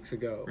couple of weeks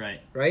ago.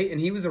 Right,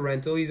 and he was a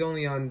rental. He's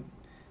only on.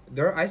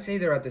 I say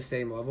they're at the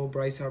same level.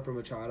 Bryce Harper,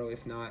 Machado,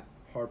 if not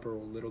Harper, a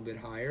little bit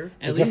higher.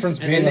 The difference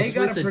being they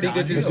got a pretty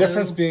good deal. The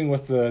difference being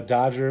with the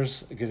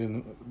Dodgers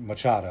getting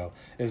Machado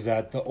is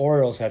that the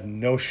Orioles had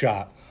no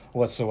shot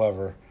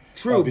whatsoever.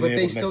 True, but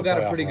they still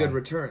got a pretty good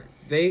return.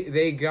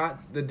 They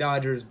got the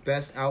Dodgers'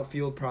 best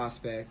outfield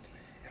prospect,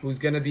 who's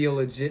going to be a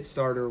legit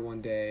starter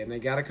one day, and they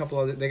got a couple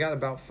other. They got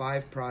about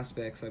 5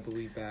 prospects, I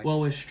believe, back. Well,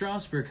 with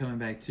Strasburg coming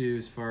back too,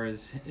 as far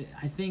as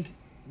I think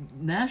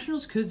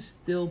Nationals could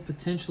still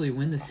potentially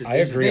win this division. I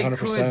agree. They 100%.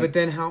 could, but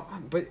then how?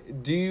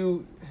 But do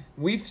you?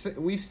 We've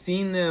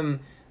seen them,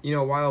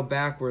 a while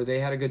back where they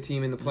had a good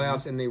team in the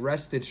playoffs and they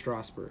rested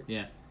Strasburg.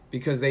 Yeah.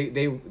 Because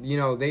they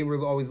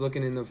were always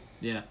looking in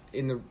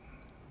the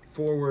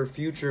forward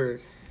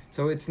future,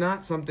 so it's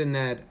not something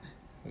that.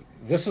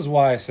 This is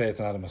why I say it's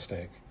not a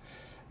mistake.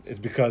 It's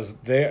because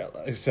like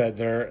I said,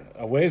 they're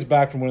a ways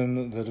back from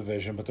winning the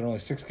division, but they're only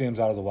 6 games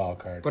out of the wild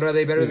card. But are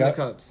they better than the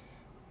Cubs?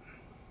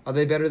 Are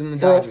they better than the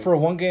Dodgers? For a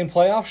 1-game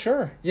playoff?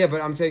 Sure. Yeah,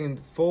 but I'm taking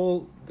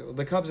full.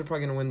 The Cubs are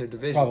probably going to win their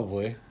division.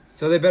 Probably.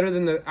 So are they better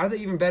than Are they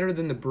even better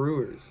than the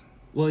Brewers?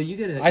 Well, you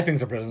get I think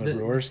they're better than the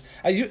Brewers.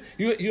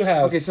 You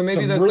have okay, so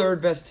maybe the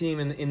third best team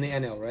in the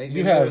NL, right?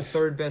 Maybe they're the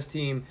third best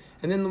team,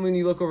 and then when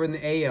you look over in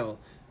the AL,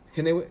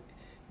 can they?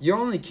 You're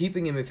only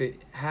keeping him if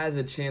it has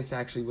a chance to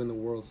actually win the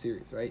World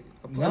Series, right?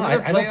 No,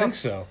 I don't think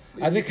so.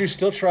 I think you're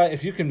still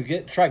if you can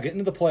get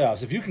into the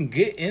playoffs. If you can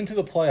get into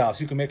the playoffs,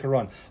 you can make a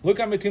run. Look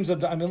how many teams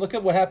have done. I mean, look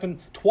at what happened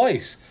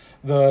twice.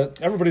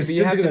 Everybody's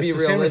you have to be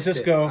San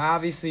realistic. Francisco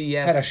Obviously,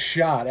 yes. had a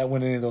shot at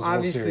winning those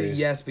World Series. Obviously,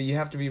 yes, but you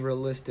have to be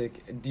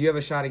realistic. Do you have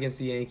a shot against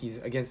the Yankees,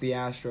 against the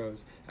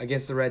Astros,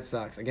 against the Red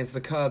Sox, against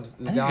the Cubs,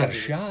 the I think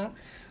Dodgers? you got a shot.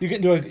 You get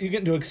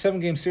into a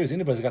 7-game series.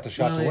 Anybody's got the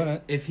shot to win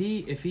it. If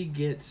he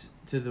gets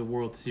to the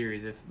World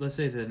Series, if let's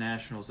say the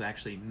Nationals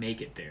actually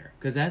make it there,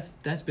 because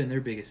that's been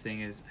their biggest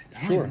thing is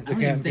I don't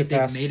even think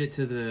they've made it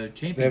to the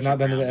championship. They have not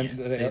been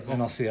to the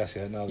NLCS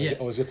yet. No, they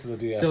always get to the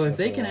DS. So if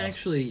they can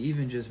actually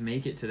even just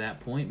make it to that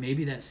point,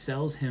 maybe that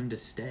sells him to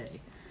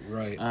stay.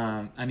 Right.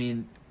 I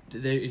mean,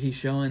 he's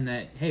showing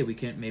that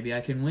maybe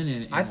I can win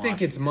in I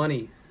think it's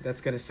money that's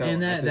going to sell.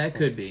 And that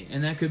could be,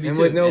 and too.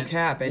 With no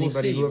cap,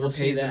 anybody whoever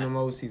pays him the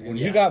most, he's going to.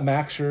 When you got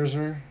Max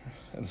Scherzer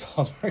and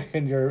Salzburg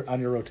on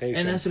your rotation,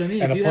 and that's what I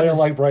mean. And a player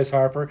like Bryce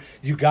Harper,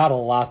 you got a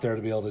lot there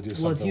to be able to do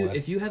something with.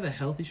 If you have a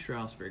healthy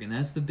Strasburg, and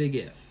that's the big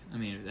if. I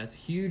mean, that's a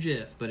huge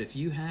if. But if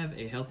you have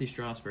a healthy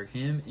Strasburg,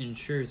 him and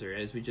Scherzer,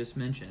 as we just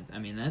mentioned, I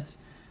mean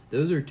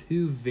those are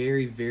 2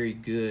 very, very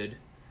good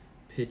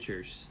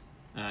pitchers.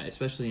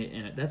 Especially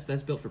in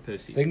that's built for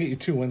postseason. They can get you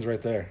 2 wins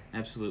right there.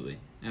 Absolutely.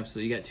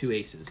 You got 2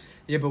 aces.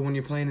 Yeah, but when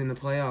you're playing in the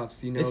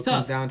playoffs, it it's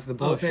comes down to the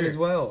bullpen as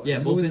well. Yeah,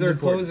 who's their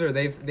important. closer?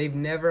 They've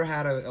never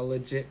had a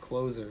legit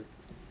closer.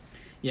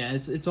 Yeah,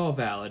 it's all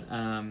valid.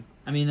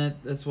 I mean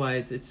that's why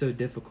it's so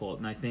difficult,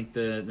 and I think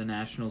the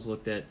Nationals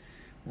looked at.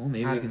 Well,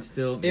 maybe we can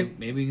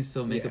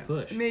still make a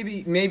push.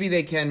 Maybe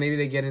they can. Maybe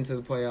they get into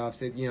the playoffs.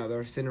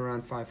 They're sitting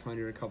around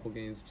 500, a couple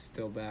games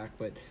still back.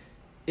 But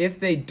if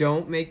they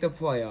don't make the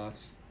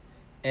playoffs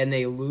and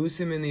they lose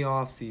him in the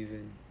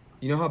offseason,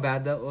 you know how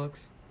bad that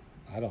looks?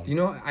 I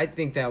don't. I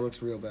think that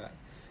looks real bad.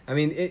 I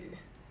mean, it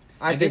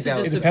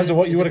depends on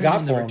what you would have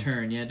got for him.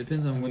 Return. Yeah, it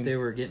depends on what they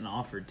were getting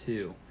offered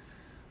too.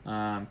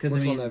 Because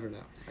we'll never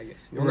know. I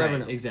guess we'll never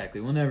know. Exactly,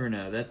 we'll never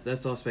know.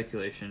 That's all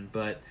speculation.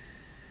 But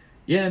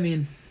yeah, I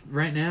mean,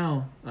 right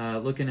now,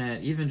 looking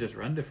at even just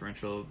run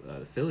differential,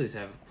 the Phillies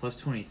have plus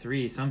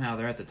 23. Somehow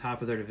they're at the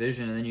top of their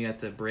division, and then you got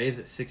the Braves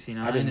at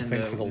 69. I didn't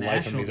think the for the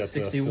life of me that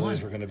the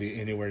Phillies were going to be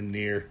anywhere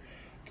near.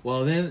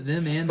 Well, them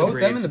and both the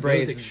Braves, them and the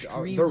Braves,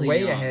 they're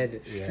way ahead.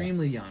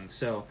 Extremely young,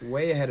 so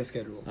way ahead of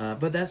schedule.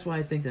 But that's why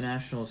I think the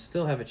Nationals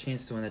still have a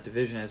chance to win that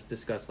division. As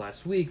discussed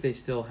last week, they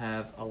still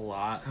have a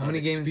lot. How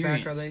many games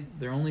back are they?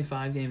 They're only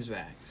 5 games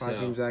back. 5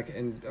 games back,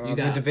 and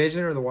the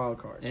division or the wild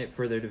card?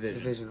 For their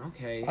division.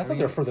 Okay. I thought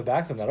they're further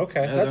back than that.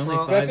 Okay, no, they're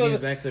only 5 games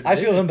back. I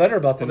feel them better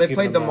about them. Well, they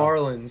played the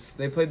Marlins.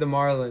 They played the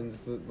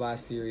Marlins the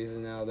last series,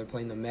 and now they're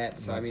playing the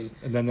Mets. So, I mean,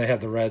 and then they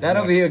have the Reds.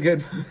 That'll be a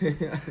good.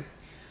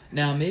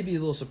 Now, maybe a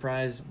little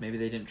surprised. Maybe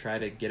they didn't try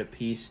to get a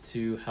piece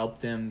to help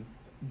them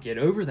get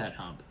over that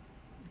hump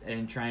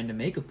and trying to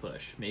make a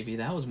push. Maybe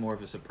that was more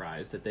of a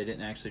surprise that they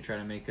didn't actually try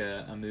to make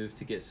a move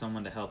to get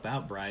someone to help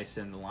out Bryce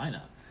in the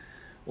lineup.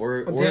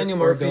 Or Daniel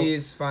Murphy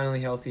is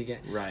finally healthy again.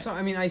 Right. So,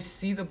 I mean, I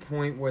see the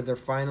point where they're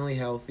finally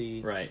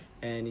healthy. Right.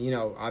 And,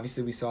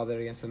 obviously we saw that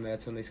against the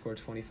Mets when they scored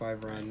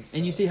 25 runs.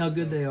 And you see how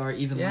good they are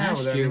even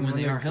last year when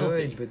they are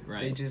healthy. But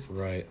they just...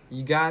 Right.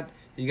 You got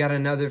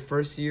another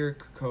first-year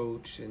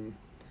coach and...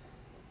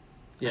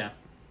 Yeah,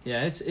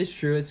 it's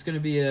true. It's going to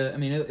be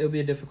it'll be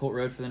a difficult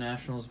road for the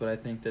Nationals, but I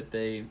think that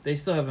they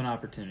still have an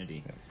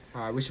opportunity.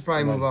 All right, we should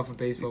probably move off of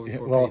baseball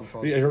before Peyton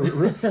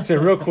falls. Say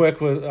real quick.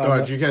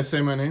 Did you guys say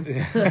my name?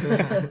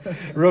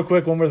 Real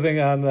quick, one more thing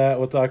on that.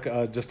 We'll talk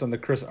just on the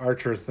Chris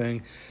Archer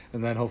thing,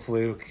 and then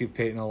hopefully we'll keep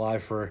Peyton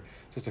alive for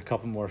just a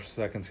couple more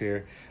seconds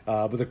here.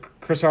 But the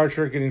Chris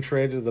Archer getting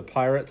traded to the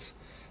Pirates.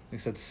 He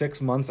said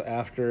 6 months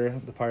after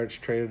the Pirates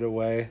traded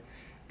away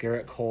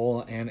Garrett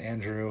Cole and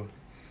Andrew.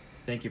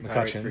 Thank you,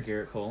 Pirates, for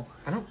Garrett Cole.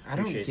 I don't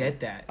get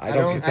that. I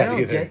don't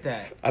get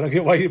that. I don't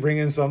get why you bring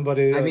in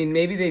somebody. I mean,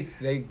 maybe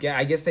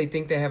I guess they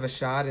think they have a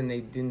shot, and they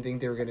didn't think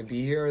they were going to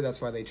be here.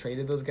 That's why they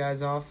traded those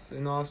guys off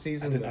in the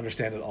offseason. I didn't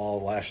understand at all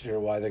last year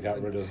why they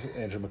got rid of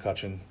Andrew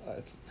McCutchen.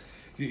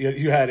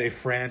 You had a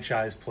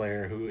franchise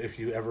player who, if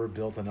you ever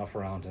built enough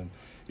around him,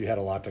 you had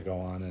a lot to go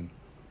on, and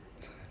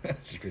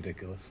it's just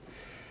ridiculous.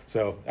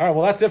 So, all right,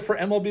 well, that's it for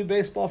MLB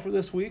baseball for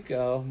this week.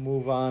 I'll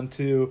move on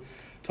to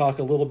talk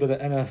a little bit of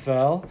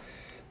NFL.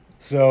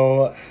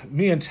 So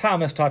me and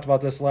Thomas talked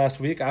about this last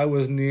week. I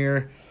was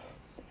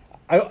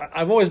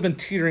I've always been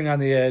teetering on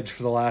the edge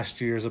for the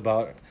last years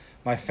about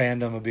my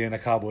fandom of being a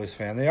Cowboys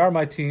fan. They are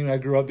my team. I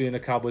grew up being a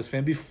Cowboys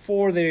fan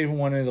before they even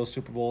won any of those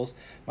Super Bowls.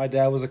 My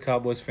dad was a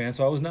Cowboys fan,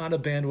 so I was not a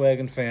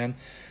bandwagon fan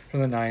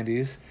from the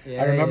 90s.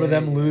 I remember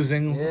them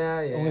losing,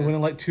 only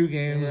winning like 2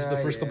 games the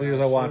first couple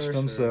years I watched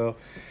them. So,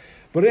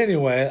 but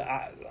anyway,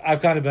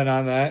 I've kind of been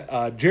on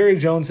that. Jerry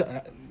Jones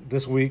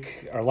last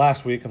week,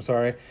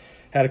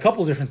 had a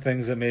couple different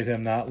things that made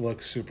him not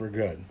look super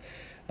good.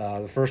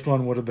 The first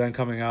one would have been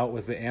coming out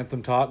with the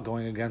anthem talk,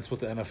 going against what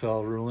the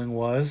NFL ruling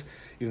was,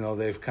 even though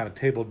they've kind of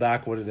tabled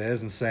back what it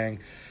is and saying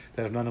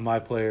that if none of my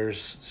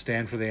players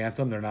stand for the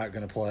anthem, they're not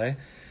going to play.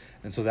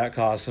 And so that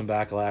caused some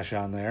backlash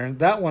on there. And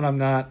that one I'm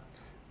not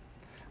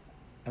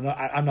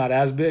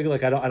as big.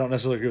 Like I don't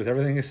necessarily agree with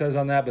everything he says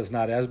on that, but it's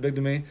not as big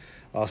to me.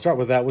 I'll start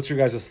with that. What's your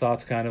guys'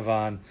 thoughts kind of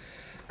on?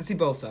 I see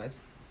both sides.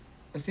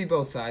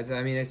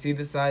 I mean, I see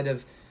the side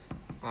of,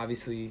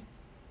 obviously,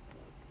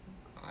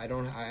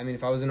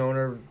 if I was an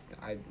owner,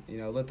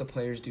 let the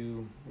players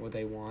do what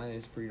they want.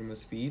 It's freedom of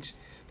speech.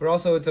 But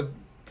also it's a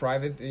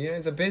private,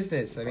 it's a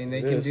business. I mean,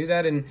 they can do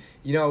that. And,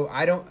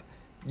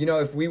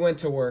 if we went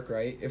to work,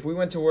 right? If we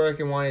went to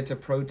work and wanted to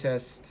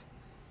protest,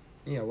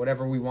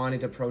 whatever we wanted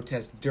to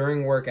protest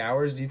during work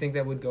hours, do you think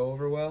that would go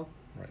over well?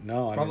 Right.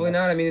 No, probably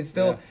not. I mean, it's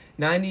still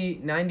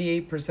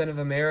 98% of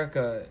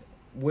America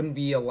wouldn't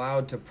be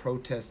allowed to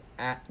protest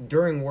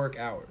during work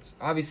hours.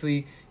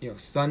 Obviously,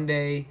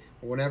 Sunday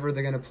or whenever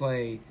they're going to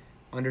play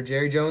under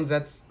Jerry Jones,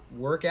 that's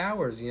work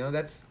hours.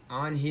 That's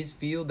on his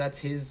field. That's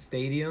his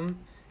stadium.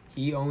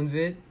 He owns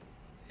it.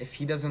 If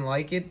he doesn't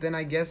like it, then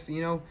I guess,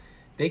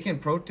 they can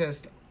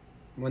protest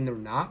when they're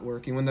not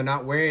working, when they're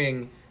not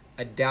wearing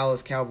a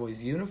Dallas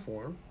Cowboys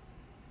uniform.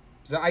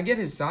 So I get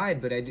his side,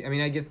 but I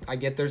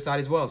get their side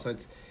as well. So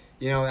it's,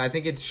 I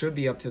think it should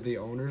be up to the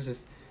owners. If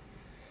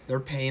they're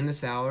paying the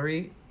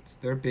salary, it's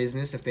their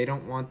business. If they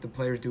don't want the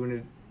players doing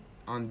it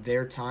on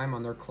their time,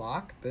 on their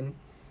clock, then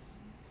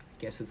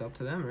I guess it's up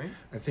to them, right?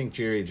 I think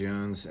Jerry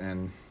Jones,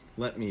 and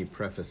let me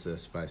preface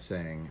this by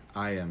saying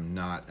I am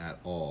not at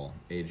all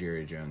a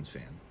Jerry Jones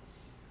fan.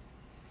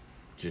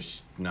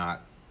 Just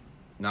not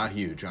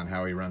huge on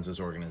how he runs his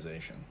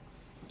organization.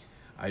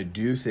 I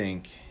do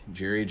think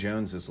Jerry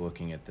Jones is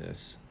looking at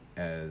this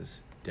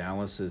as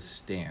Dallas's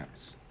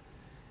stance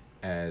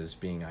as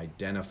being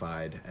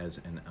identified as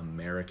an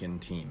American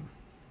team.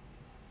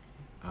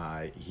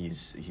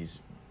 He's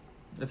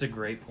That's a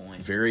great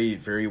point. Very,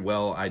 very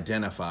well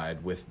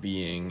identified with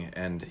being,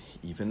 and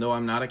even though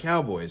I'm not a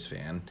Cowboys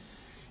fan,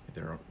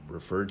 they're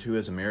referred to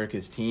as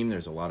America's team.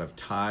 There's a lot of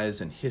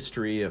ties and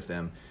history of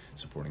them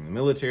supporting the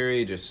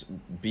military,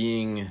 just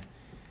being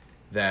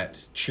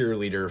that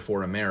cheerleader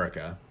for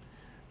America.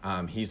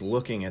 He's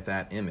looking at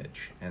that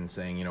image and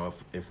saying,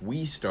 if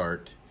we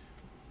start,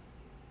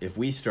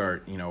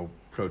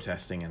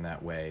 protesting in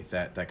that way,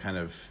 that kind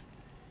of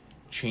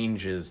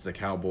changes the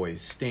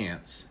Cowboys'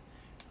 stance,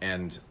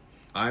 and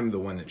I'm the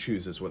one that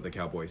chooses what the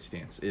Cowboys'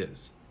 stance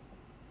is.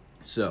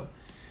 So,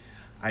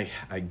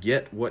 I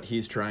get what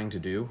he's trying to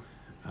do.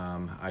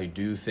 I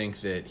do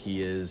think that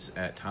he is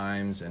at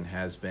times and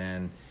has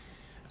been,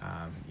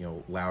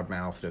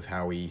 loudmouthed of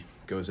how he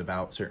goes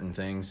about certain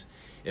things.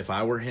 If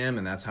I were him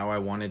and that's how I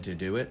wanted to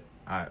do it,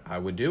 I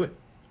would do it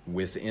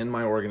within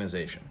my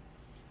organization.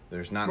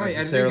 There's not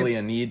necessarily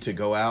a need to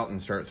go out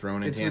and start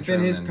throwing a tantrum. It's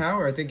within his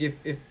power. I think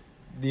if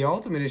the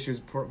ultimate issue is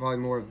probably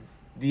more of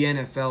the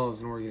NFL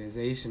as an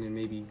organization and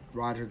maybe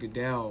Roger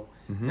Goodell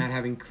not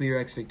having clear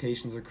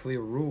expectations or clear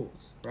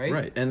rules, right?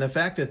 Right, and the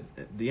fact that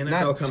the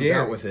NFL comes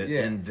out with it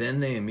and then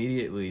they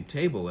immediately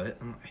table it,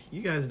 I'm like,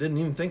 you guys didn't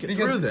even think it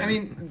through then. I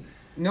mean,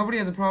 nobody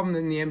has a problem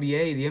in the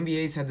NBA. The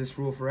NBA's had this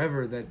rule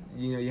forever that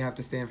you have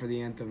to stand for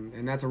the anthem,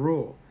 and that's a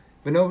rule.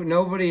 But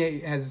nobody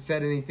has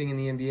said anything in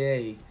the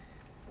NBA,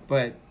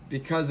 but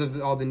because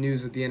of all the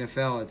news with the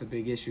NFL, it's a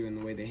big issue in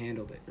the way they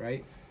handled it,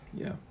 right?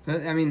 Yeah. So,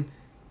 I mean,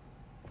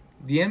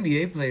 the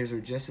NBA players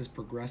are just as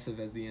progressive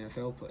as the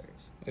NFL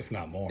players. If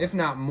not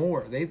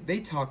more. They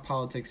talk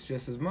politics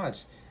just as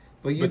much.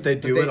 But they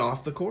do it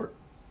off the court.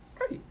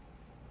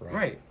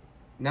 Right.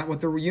 Not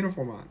with their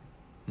uniform on.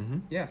 Mm-hmm.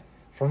 Yeah.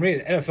 For me,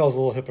 the NFL's a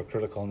little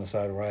hypocritical on the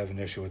side where I have an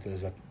issue with it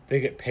is that they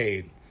get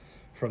paid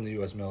from the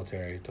U.S.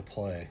 military to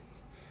play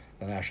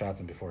the national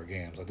anthem before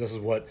games. Like, this is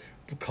what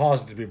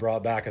caused it to be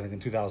brought back, I think, in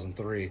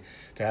 2003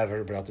 to have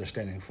everybody out there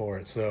standing for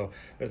it. So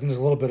I think there's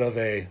a little bit of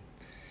a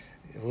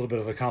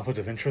conflict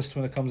of interest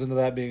when it comes into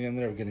that being in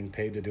there, of getting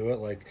paid to do it.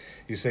 Like,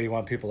 you say you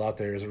want people out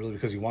there. Is it really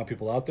because you want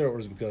people out there, or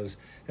is it because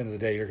at the end of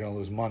the day you're going to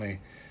lose money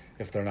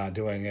if they're not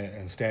doing it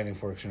and standing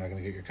for it because you're not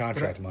going to get your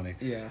contract money?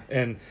 Yeah.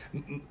 And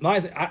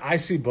I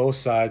see both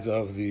sides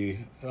of the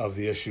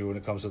issue when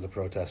it comes to the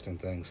protesting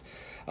things.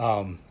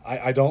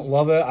 I don't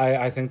love it.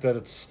 I think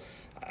that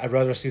I'd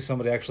rather see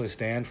somebody actually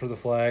stand for the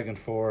flag and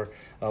for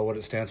what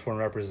it stands for and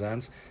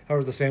represents.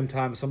 However, at the same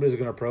time, if somebody's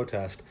going to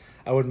protest,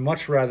 I would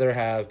much rather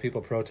have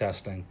people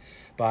protesting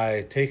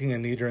by taking a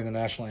knee during the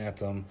national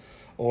anthem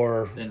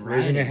or Than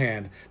raising a rioting.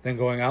 hand than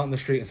going out in the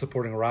street and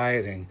supporting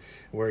rioting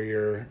where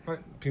your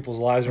people's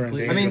lives are in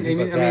danger. Completely. I mean, things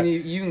like that.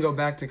 you can go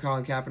back to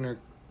Colin Kaepernick.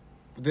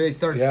 They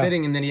started Yeah.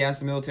 sitting, and then he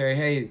asked the military,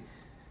 "Hey,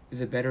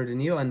 is it better to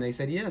kneel?" And they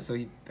said, "Yeah." So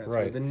that's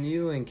where Right. the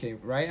kneeling came,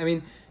 right? I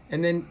mean,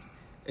 and then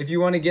if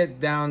you want to get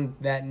down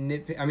that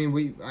nitpick, I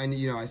mean,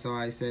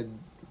 I said,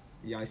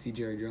 yeah, I see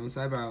Jerry Jones'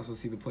 side, but I also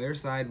see the player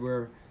side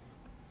where,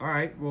 all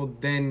right, well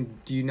then,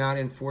 do you not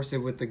enforce it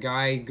with the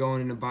guy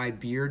going in to buy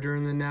beer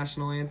during the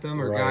national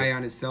anthem, or Right. guy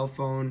on his cell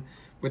phone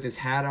with his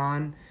hat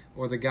on,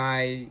 or the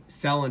guy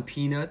selling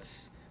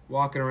peanuts?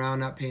 Walking around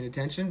not paying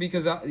attention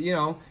because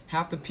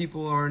half the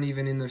people aren't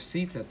even in their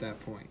seats at that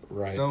point.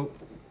 Right. So,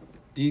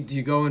 do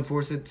you go and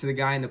force it to the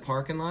guy in the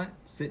parking lot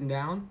sitting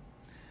down?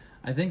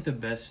 I think the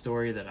best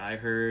story that I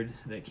heard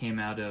that came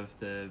out of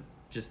the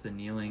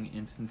kneeling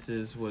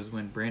instances was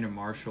when Brandon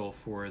Marshall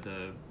for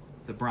the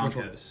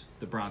Broncos,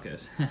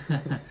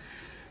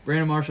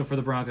 Brandon Marshall for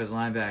the Broncos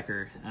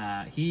linebacker,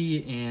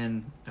 he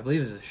and I believe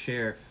it was a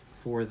sheriff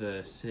for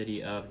the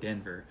city of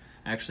Denver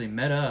actually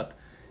met up,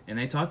 and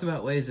they talked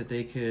about ways that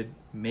they could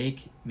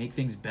make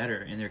things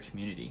better in their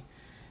community,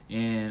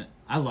 and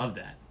I love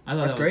that.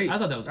 That's great. I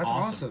thought that was That's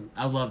awesome. awesome.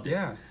 I loved it.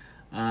 Yeah.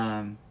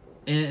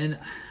 And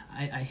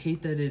I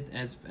hate that it,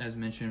 as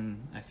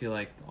mentioned, I feel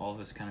like all of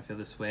us kind of feel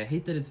this way. I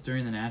hate that it's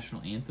during the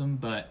national anthem,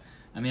 but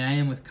I mean, I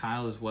am with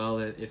Kyle as well,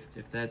 that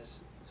if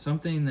that's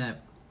something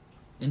that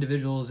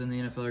individuals in the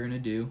NFL are going to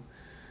do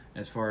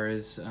as far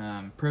as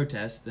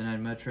protest, then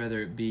I'd much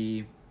rather it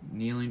be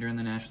kneeling during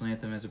the national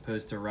anthem as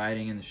opposed to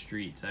rioting in the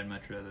streets. I'd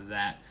much rather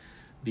that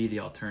be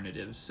the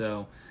alternative.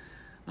 So,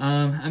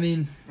 I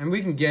mean... And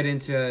we can get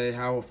into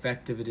how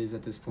effective it is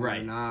at this point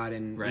Right. or not,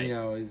 and, Right.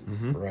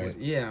 Right.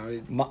 Yeah.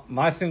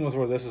 My thing with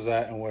where this is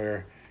at and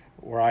where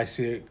I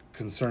see it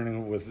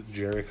concerning with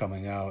Jerry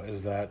coming out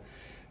is that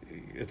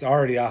it's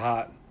already a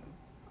hot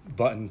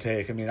button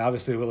take. I mean,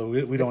 obviously,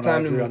 we don't all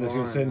time to agree on move this.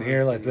 Even on, sitting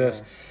here like honestly,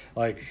 this,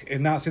 like,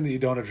 and not saying that you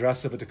don't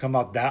address it, but to come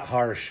out that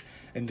harsh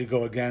and to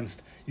go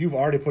against, you've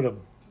already put a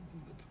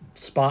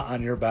spot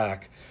on your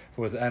back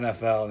with the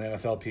NFL and the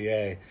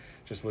NFLPA,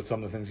 just with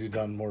some of the things you've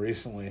done more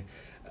recently,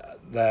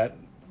 that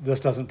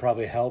this doesn't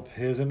probably help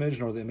his image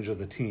nor the image of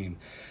the team.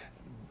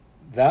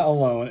 That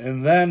alone,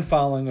 and then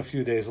following a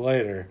few days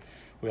later,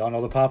 we all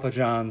know the Papa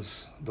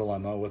John's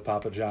dilemma with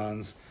Papa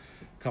John's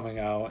coming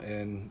out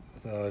and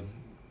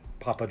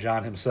Papa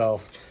John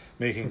himself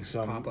making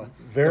some Papa.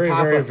 very, The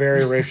Papa. very,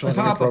 very racial and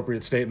The Papa.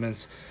 inappropriate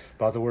statements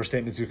about the worst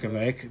statements you can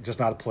make. Just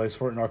not a place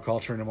for it in our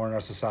culture anymore, in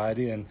our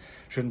society, and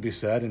shouldn't be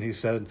said. And he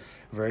said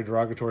very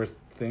derogatory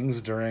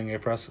things during a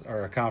press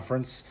or a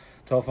conference,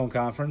 telephone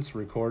conference,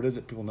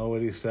 recorded. People know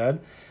what he said.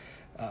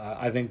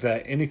 I think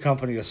that any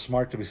company is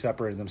smart to be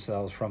separating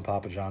themselves from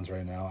Papa John's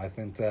right now. I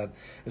think that,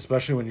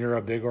 especially when you're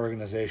a big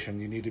organization,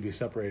 you need to be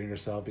separating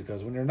yourself,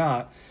 because when you're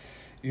not,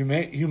 you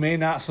may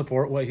not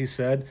support what he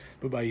said,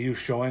 but by you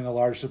showing a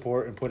large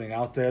support and putting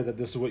out there that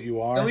this is what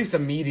you are, At least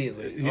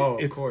immediately.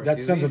 Of course. that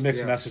At sends least, a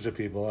mixed yeah. message to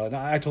people. And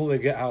I totally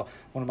get how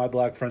one of my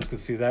black friends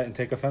could see that and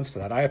take offense to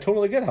that. I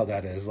totally get how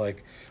that is,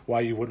 like why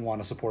you wouldn't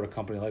want to support a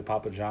company like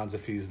Papa John's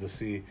if he's the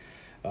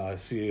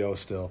CEO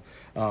still.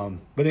 But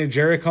then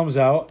Jerry comes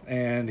out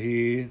and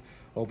he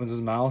opens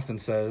his mouth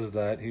and says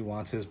that he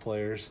wants his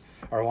players,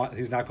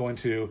 he's not going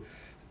to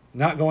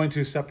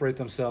separate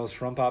themselves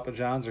from Papa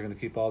John's. They're going to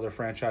keep all their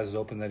franchises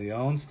open that he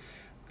owns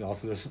all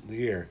through the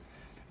year.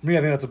 For me,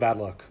 I think that's a bad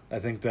look. I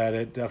think that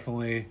it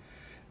definitely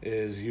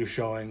is you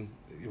showing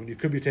when you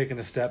could be taking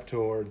a step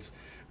towards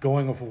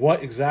going of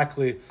what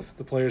exactly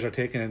the players are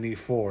taking a knee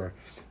for.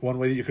 One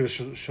way that you could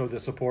have showed the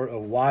support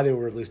of why they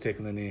were at least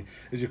taking the knee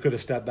is you could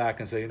have stepped back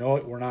and say, you know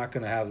what, we're not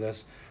going to have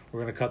this.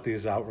 We're going to cut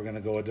these out. We're going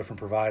to go a different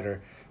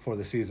provider for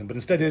the season. But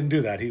instead, he didn't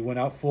do that. He went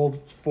out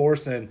full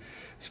force and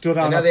stood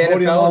on And the now the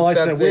podium. NFL All I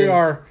said, stepped we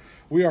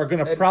in. are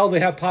going to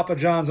proudly have Papa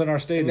John's in our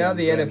stadium. And now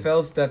the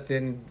NFL stepped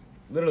in,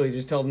 literally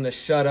just told him to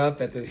shut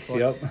up at this point.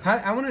 Yep.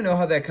 I want to know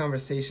how that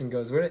conversation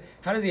goes.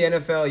 How does the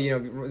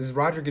NFL, does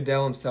Roger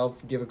Goodell himself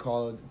give a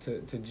call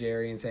to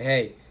Jerry and say,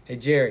 hey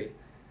Jerry,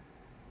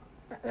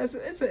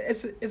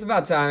 it's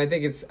about time. I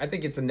think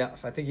it's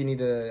enough. I think you need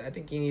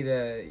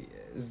to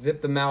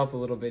zip the mouth a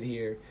little bit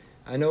here.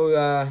 I know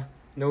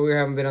we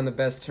haven't been on the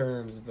best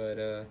terms, but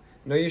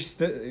no, you're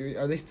still.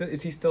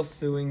 Is he still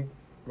suing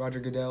Roger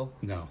Goodell?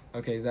 No.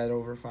 Okay, is that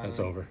over finally?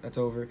 That's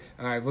over.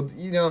 All right.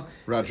 Well,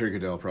 Roger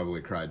Goodell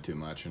probably cried too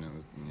much, and it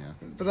was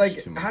but just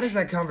like, too how much does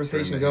that for him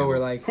conversation to go? Where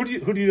handle.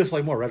 like, Who do you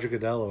dislike more, Roger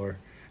Goodell or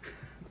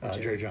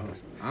Jerry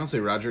Jones? Honestly,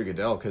 Roger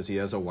Goodell, because he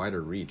has a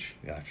wider reach.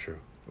 Yeah, true.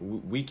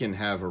 We can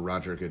have a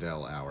Roger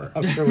Goodell hour.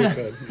 I'm sure we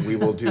could. We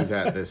will do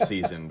that this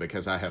season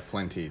because I have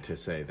plenty to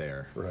say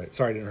there. Right.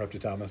 Sorry to interrupt you,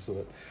 Thomas.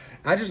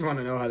 I just want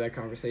to know how that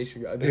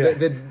conversation goes.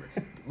 Yeah.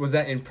 Was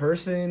that in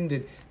person?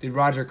 Did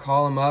Roger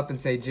call him up and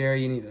say,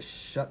 Jerry, you need to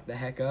shut the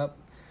heck up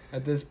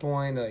at this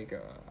point? Like,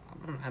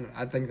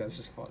 I think that's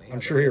just funny. I'm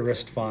sure he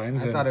risked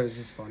fines. I thought it was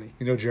just funny.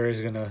 You know,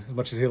 Jerry's gonna, as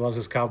much as he loves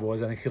his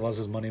Cowboys, I think he loves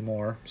his money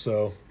more.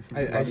 So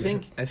I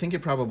think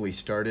it probably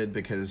started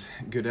because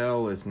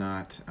Goodell is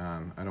not.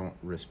 I don't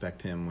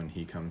respect him when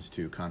he comes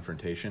to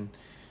confrontation.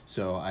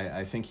 So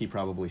I think he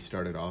probably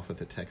started off with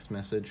a text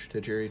message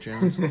to Jerry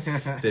Jones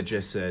that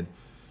just said,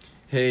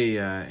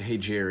 Hey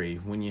Jerry,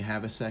 when you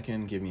have a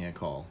second, give me a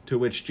call. To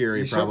which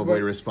Jerry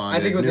probably responded,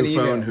 I think it was new an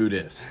phone, email. who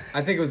dis?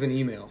 I think it was an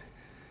email.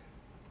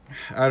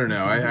 I don't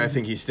know. I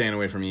think he's staying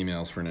away from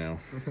emails for now.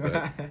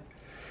 But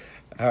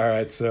all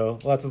right, so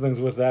lots of things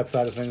with that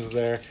side of things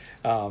there.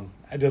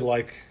 I did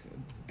like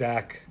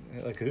Dak,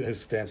 like his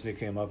stance when he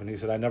came up, and he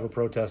said, I never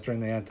protest during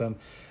the anthem.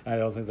 I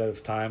don't think that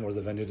it's time or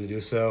the venue to do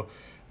so.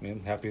 I mean,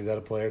 I'm happy that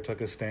a player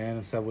took a stand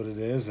and said what it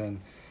is, and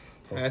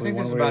I think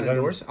this is about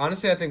endorsements.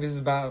 Honestly, I think this is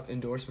about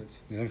endorsements.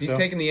 You think He's so?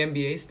 taking the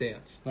NBA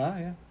stance. Ah,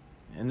 yeah.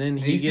 and then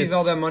He he sees gets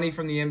all that money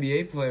from the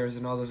NBA players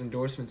and all those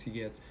endorsements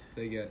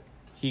they get.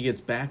 he gets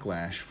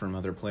backlash from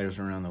other players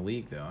around the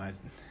league, though.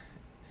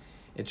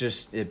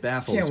 It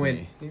baffles Can't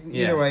me. win.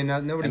 Either way,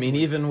 nobody. I mean, can win.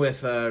 even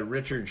with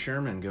Richard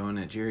Sherman going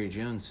at Jerry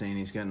Jones saying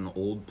he's got an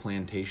old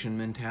plantation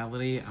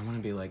mentality, I want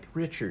to be like,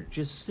 Richard,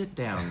 just sit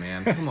down,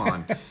 man. Come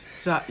on.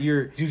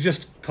 You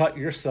just cut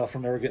yourself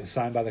from ever getting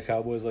signed by the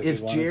Cowboys. Like if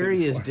you wanted to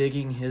Jerry is before.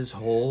 digging his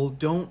hole,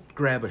 don't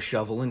grab a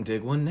shovel and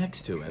dig one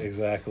next to him.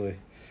 Exactly.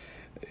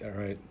 All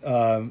right.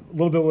 A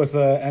little bit with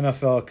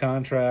NFL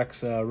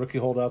contracts, rookie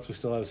holdouts. We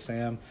still have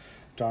Sam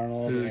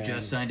Darnold, Who and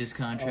just signed his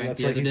contract that's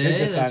the right. other He day. did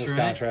just sign That's his right.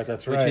 contract.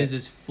 That's Which right.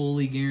 is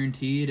fully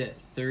guaranteed at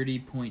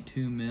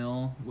 $30.2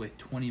 million with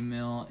 $20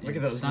 million in Look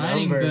at those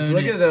signing numbers. bonus.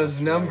 Look at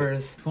those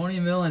numbers.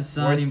 $20 million in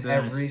signing Worth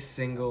bonus. every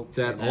single.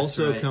 That penny.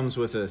 also right. comes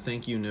with a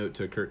thank you note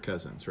to Kirk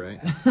Cousins, right?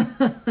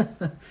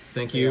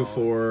 Thank you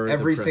for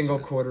every the single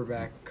precedent.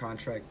 quarterback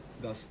contract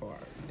thus far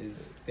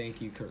is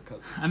thank you, Kirk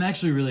Cousins. I'm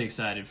actually really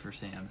excited for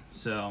Sam.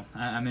 So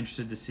I'm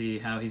interested to see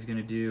how he's going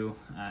to do.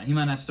 He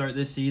might not start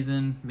this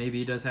season. Maybe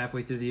he does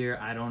halfway through the year.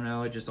 I don't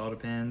know. It just all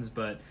depends.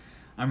 But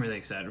I'm really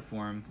excited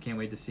for him. Can't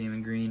wait to see him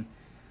in green.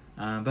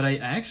 But I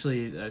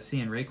actually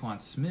seeing Raekwon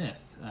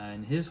Smith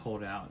in his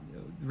holdout.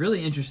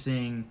 Really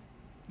interesting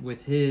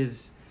with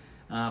his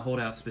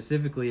holdout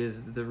specifically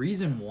is the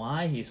reason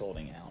why he's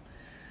holding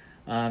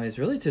out. Is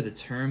really to the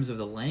terms of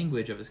the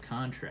language of his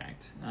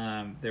contract.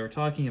 They were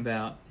talking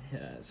about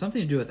something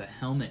to do with a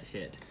helmet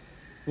hit.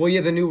 Well,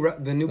 yeah, the new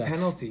That's-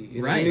 penalty.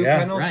 It's Right, the new yeah.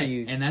 penalty,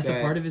 Right, and that's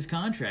a part of his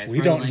contract. It's We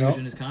part of don't the language know.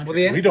 in his contract. Well,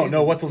 the We don't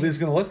know what the This league's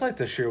going to look like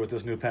this year with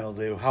this new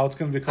penalty. How it's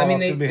going to be I called. mean,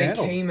 How it's going to be they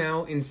handled. came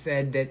out and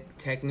said that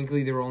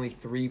technically there were only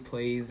 3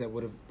 plays that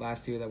would have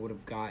last year that would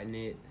have gotten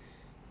it,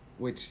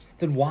 which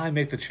Then why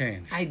make the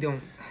change? I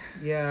don't.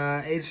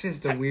 Yeah, it's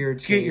just a weird.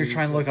 Get you're change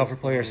trying to look at out for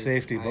this player point.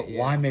 safety, but Yeah.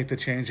 why make the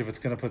change if it's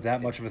going to put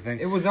that much of a thing?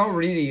 It was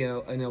already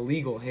an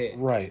illegal hit,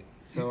 Right.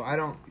 so I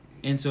don't.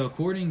 And so,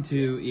 according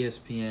to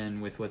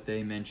ESPN, with what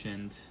they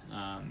mentioned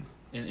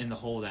in the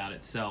holdout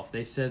itself,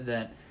 they said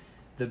that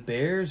the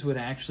Bears would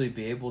actually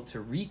be able to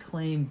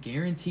reclaim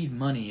guaranteed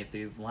money if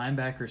the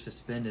linebacker is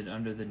suspended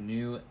under the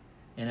new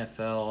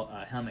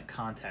NFL helmet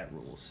contact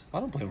rules.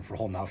 I don't blame him for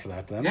holding out for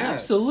that then. Yeah.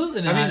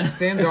 Absolutely not. I mean,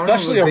 Sam Darnold was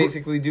Especially a-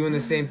 basically doing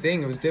the same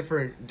thing. It was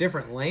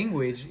different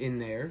language in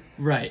there,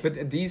 right. but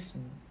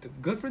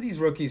good for these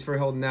rookies for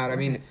holding out. I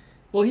mean,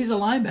 Well, he's a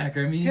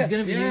linebacker. I mean, Yeah, he's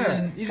going to be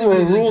using... He's For gonna a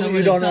use his rule that helmet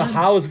you don't a know ton.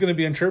 how it's going to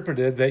be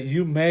interpreted, that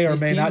you may or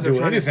These may not teams are do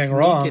trying to anything sneak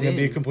wrong it and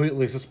be in.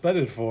 completely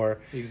suspended for,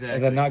 Exactly.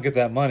 and then not get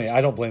that money.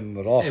 I don't blame him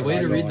at all. Hey, for way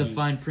that to read the going.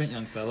 fine print,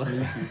 young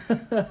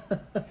fella.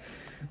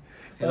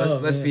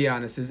 let's man. be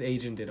honest, his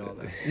agent did all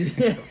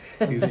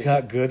that. He's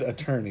got good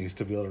attorneys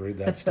to be able to read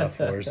that stuff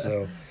for us.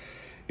 So,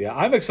 yeah,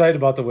 I'm excited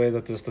about the way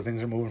that the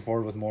things are moving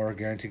forward with more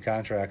guaranteed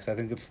contracts. I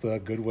think it's the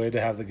good way to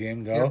have the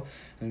game go. Yep.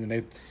 And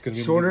it's going to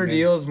be Shorter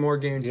deals, more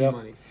guaranteed Yep.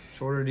 money.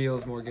 Shorter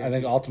deals, more I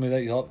guaranteed. think ultimately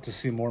that you'll help to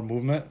see more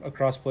movement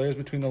across players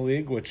between the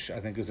league, which I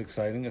think is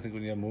exciting. I think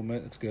when you have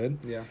movement, it's good.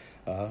 Yeah.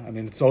 I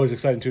mean, it's always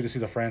exciting too to see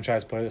the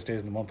franchise player that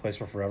stays in one place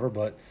for forever.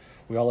 But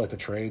we all like the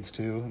trades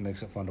too. It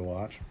makes it fun to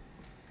watch.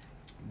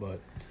 But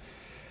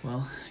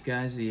Well,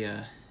 guys, the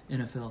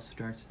NFL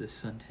starts this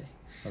Sunday.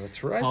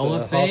 that's right. Hall the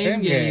of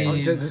Fame game.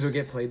 Oh, does it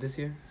get played this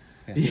year?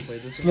 Yeah. Does it get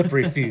played this year?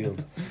 Slippery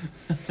field.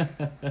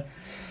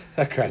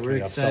 That cracked We're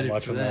me up so excited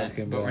much for when that that,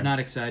 came but down. we're not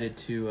excited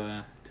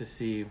to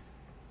see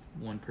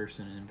one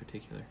person in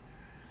particular.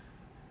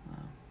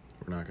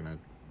 We're not gonna.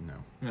 No.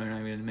 We're not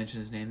going to mention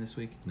his name this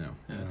week. No.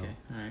 Okay,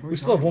 all right. We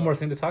still have one more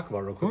thing to talk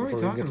about real quick. Who are we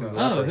before talking get to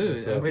about? the Oh, person. who?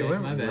 So- Okay, Wait,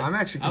 my bad. I'm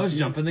actually I was confused.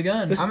 jumping the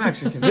gun. I'm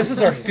actually confused. This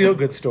is our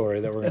feel-good story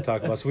that we're going to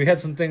talk about. So we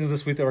had some things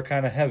this week that were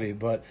kind of heavy,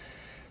 but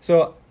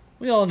so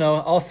we all know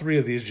all 3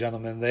 of these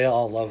gentlemen. They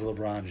all love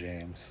LeBron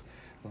James,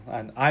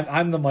 and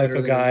I'm the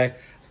Michael Better than guy, me.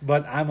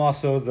 but I'm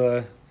also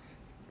the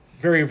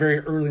very, very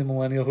early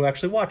millennial who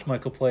actually watched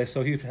Michael play,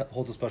 so he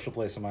holds a special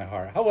place in my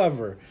heart.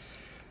 However,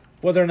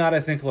 whether or not I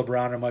think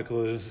LeBron or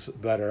Michael is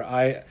better,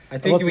 I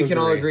think both we can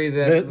all agree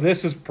that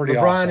this is pretty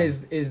LeBron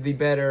awesome. is the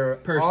better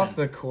Person. off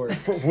the court.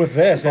 With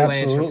this,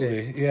 Philanthropist.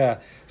 absolutely, yeah.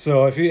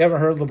 So if you haven't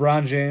heard,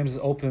 LeBron James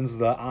opens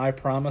the I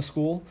Promise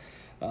School.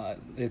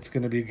 It's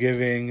going to be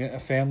giving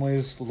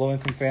families,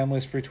 low-income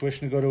families, free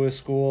tuition to go to his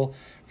school,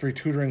 free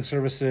tutoring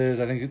services.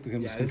 I think it's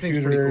going to be this thing's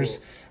pretty computers,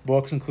 cool.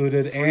 books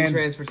included, Free and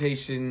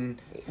transportation,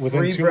 within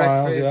free 2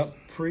 miles,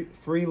 breakfast,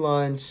 free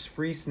lunch,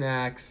 free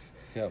snacks,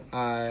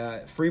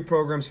 free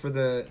programs for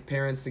the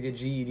parents to get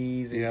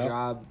GEDs and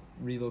job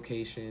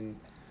relocation.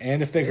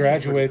 And if they This is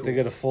graduate, pretty cool. they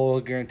get a full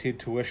guaranteed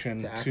tuition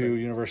To to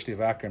University of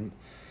Akron,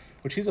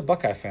 which he's a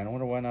Buckeye fan. I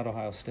wonder why not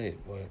Ohio State.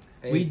 But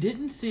Hey, We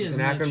didn't see he's as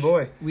an much. Akron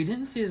boy. We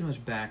didn't see as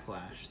much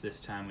backlash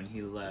this time when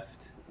he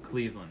left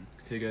Cleveland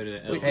to go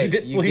to LA. Hey, he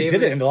did, you he gave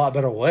did it- it in a lot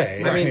better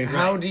way. I mean, Right.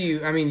 how do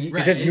you? I mean, he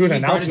Right. didn't do an He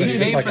brought a announcement. He He's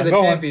just came like, for I'm the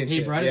going. championship.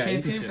 He brought a He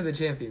championship. came for the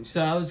championship.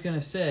 So I was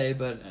gonna say,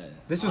 but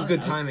This was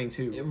good timing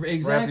too.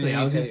 Exactly.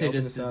 I was gonna say,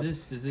 Open does up.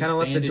 this Kinda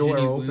left the bandage door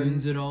any open.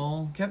 wounds at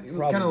all? Kind of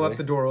Probably. left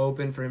the door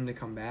open for him to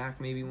come back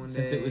maybe one day.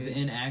 Since it was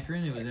in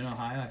Akron, it was in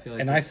Ohio. I feel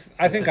like. And this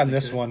I think on definitely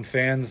this could- one,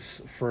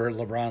 fans for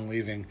LeBron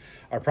leaving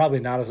are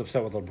probably not as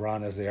upset with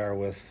LeBron as they are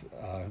with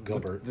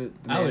Gilbert. The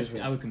I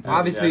management. would compare.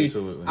 Obviously,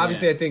 Absolutely.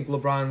 obviously, Yeah. I think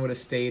LeBron would have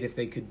stayed if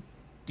they could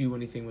do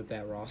anything with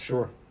that roster.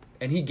 Sure.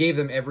 And he gave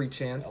them every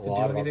chance A to do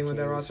lot of anything with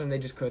that opportunities. roster, and they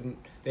just couldn't.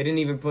 They didn't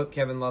even put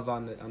Kevin Love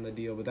on the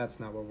deal, but that's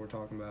not what we're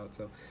talking about.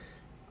 So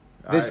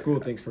this school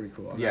thing's pretty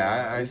cool.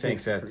 Yeah, I This think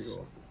thing's that's. pretty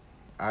cool.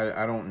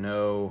 I don't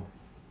know.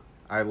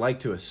 I like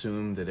to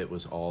assume that it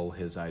was all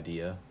his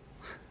idea.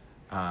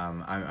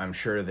 I'm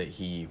sure that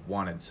he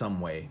wanted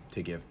some way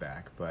to give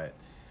back, but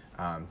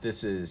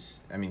this is.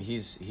 I mean,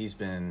 he's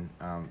been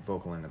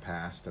vocal in the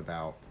past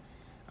about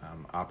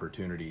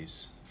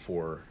opportunities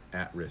for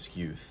at-risk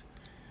youth.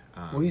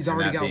 Well, he's and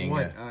already that got being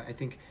what I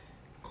think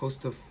close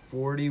to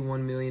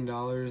 $41 million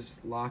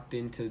locked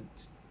into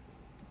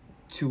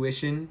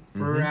tuition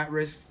for Mhm.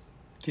 at-risk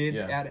kids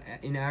Yeah.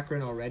 in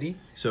Akron already.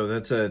 So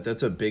that's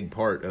a big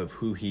part of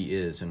who he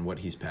is and what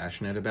he's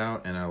passionate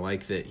about, and I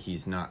like that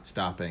he's not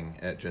stopping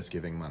at just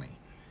giving money.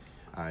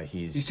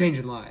 He's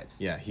changing lives.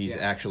 Yeah, he's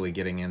actually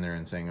getting in there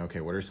and saying, okay,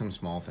 what are some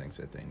small things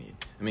that they need?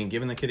 I mean,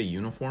 giving the kid a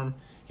uniform,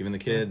 giving the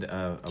kid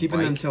a keeping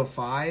bike. them till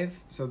 5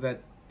 so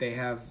that they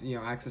have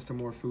access to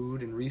more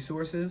food and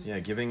resources. Yeah,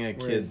 giving a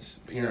Where, kid's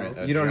parent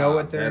a you don't know job.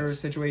 what their That's-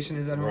 situation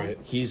is at home. Right.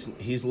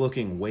 He's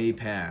looking way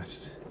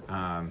past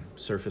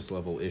surface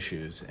level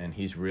issues, and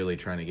he's really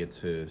trying to get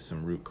to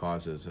some root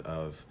causes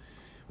of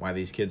why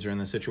these kids are in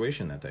the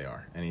situation that they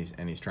are, and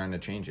he's trying to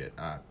change it.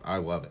 I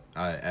love it.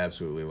 I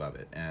absolutely love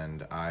it,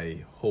 and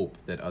I hope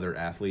that other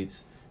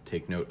athletes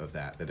take note of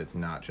that it's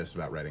not just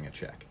about writing a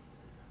check.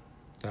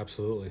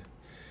 Absolutely.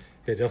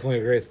 Yeah, definitely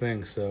a great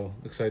thing. So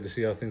excited to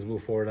see how things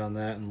move forward on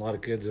that, and a lot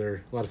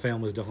of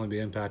families definitely be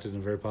impacted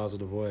in a very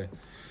positive way.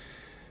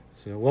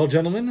 So, well,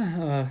 gentlemen,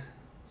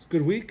 it's a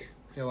good week.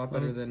 Yeah, a lot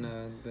better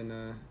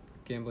than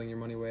gambling your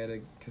money away at a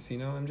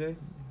casino, MJ.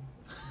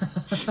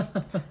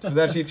 Was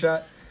that a cheap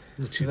shot?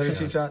 Was that a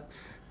cheap shot?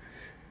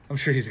 I'm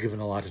sure he's given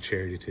a lot to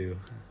charity too.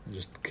 I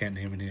just can't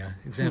name any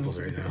examples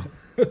right now.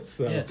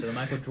 So Yeah, to the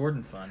Michael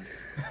Jordan Fund.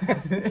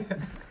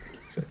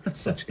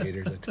 such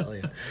haters, I tell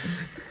you.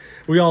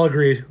 We all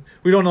agree.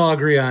 We don't all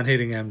agree on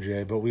hating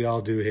MJ, but we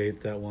all do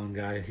hate that one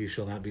guy. He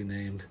shall not be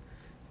named.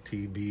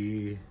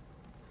 TB.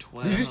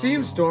 12. Did you see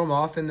him storm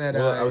off in that,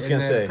 Well, I was in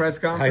gonna that say, press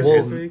conference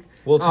We'll- this week?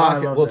 We'll Oh, I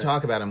talk. love We'll that.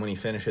 talk about him when he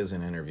finishes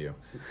an interview.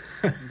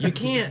 You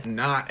can't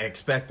not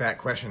expect that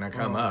question to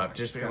come Oh up. my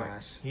just be like,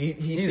 gosh. he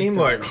He's seemed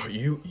done. like, oh,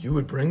 you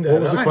would bring that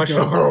What was up. the question?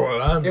 Oh,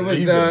 well, I'm It was,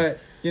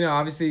 leaving.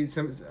 obviously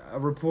a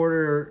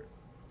reporter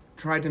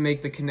tried to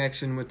make the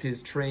connection with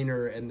his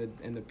trainer and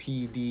the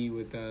PED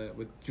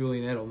with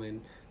Julian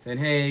Edelman, saying,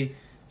 hey,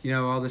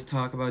 all this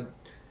talk about,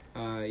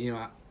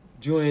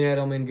 Julian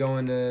Edelman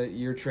going to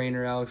your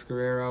trainer Alex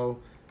Guerrero.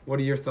 What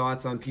are your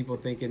thoughts on people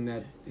thinking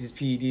that his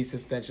PED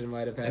suspension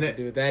might have had to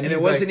do with that? And he's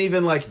it wasn't like,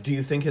 even like, do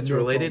you think it's No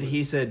related? comment.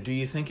 He said, do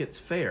you think it's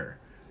fair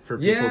for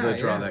people to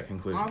draw that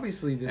conclusion?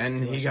 Obviously, this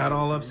And he question- got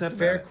all upset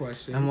Fair about it.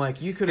 question. I'm like,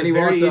 you could And have he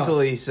very walked out.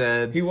 easily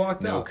said He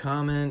walked no out.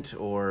 comment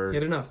or He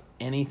had enough.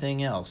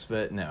 anything else,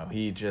 but no,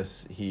 he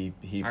just he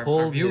Our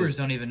pulled viewers his,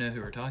 don't even know who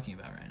we're talking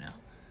about right now.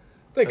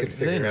 They could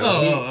they figure it know.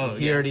 out.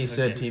 He yeah, already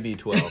said okay.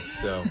 TB12,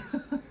 so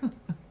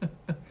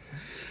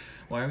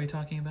Why are we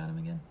talking about him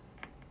again?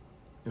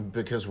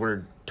 because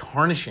we're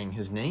tarnishing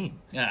his name.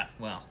 Yeah,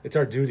 well. It's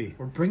our duty.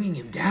 We're bringing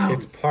him down.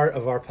 It's part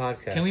of our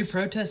podcast. Can we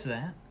protest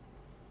that?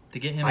 To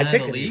get him I'd out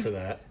take of a the knee league? for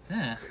that.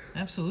 Yeah,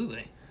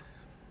 absolutely.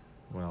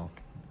 Well,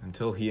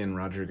 until he and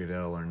Roger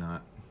Goodell are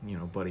not,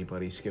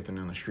 buddy skipping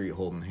down the street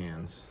holding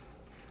hands.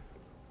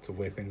 It's the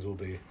way things will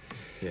be.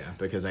 Yeah,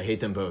 because I hate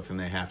them both and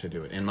they have to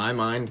do it. In my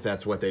mind,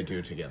 that's what they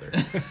do together.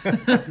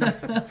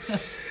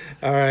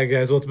 All right,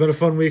 guys. Well, it's been a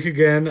fun week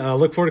again.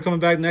 Look forward to coming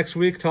back next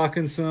week,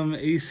 talking some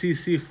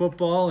ACC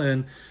football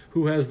and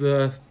who has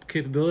the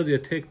capability to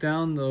take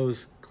down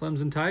those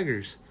Clemson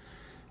Tigers.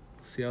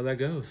 See how that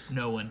goes.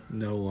 No one.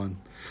 No one.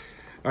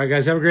 All right,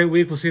 guys. Have a great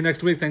week. We'll see you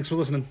next week. Thanks for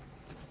listening.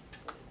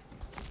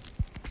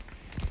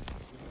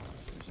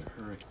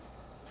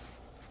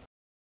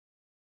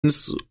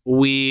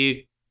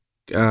 We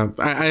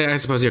I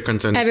suppose your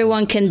concern.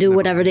 Everyone can do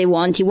whatever they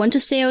want. You want to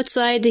stay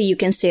outside, you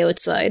can stay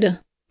outside.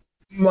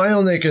 My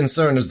only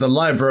concern is the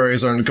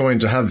libraries aren't going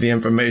to have the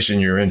information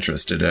you're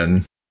interested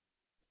in.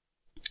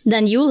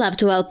 Then you'll have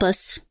to help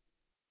us.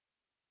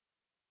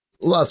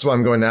 Well, that's why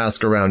I'm going to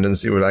ask around and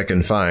see what I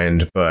can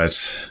find,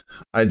 but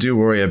I do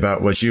worry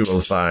about what you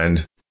will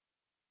find.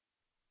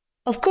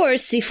 Of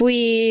course, if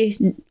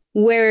we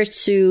were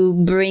to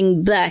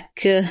bring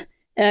back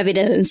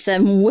evidence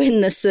and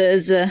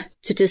witnesses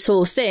to this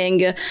whole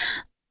thing,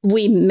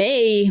 we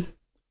may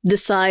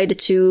decide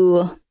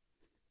to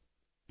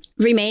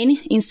remain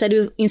instead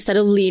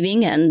of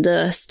leaving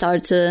and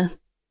start a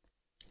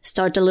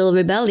little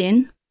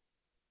rebellion.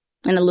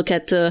 And I look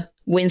at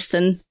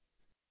Winston.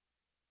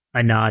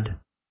 I nod.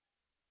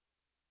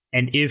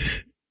 And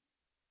if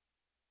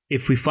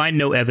we find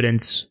no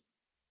evidence,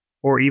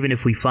 or even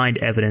if we find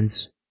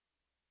evidence,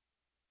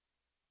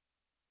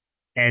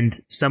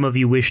 and some of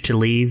you wish to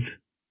leave,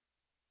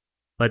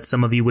 but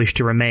some of you wish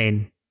to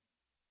remain,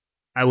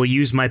 I will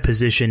use my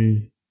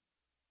position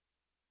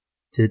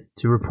to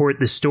report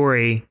the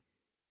story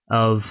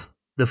of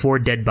the 4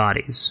 dead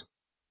bodies,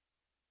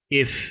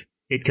 if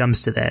it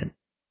comes to that.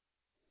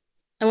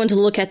 I want to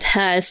look at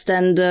Hest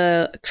and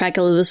crack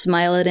a little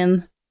smile at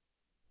him.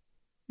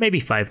 Maybe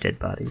 5 dead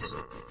bodies.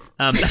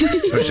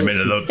 Push him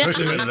into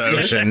the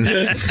ocean.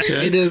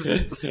 It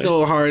is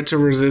so hard to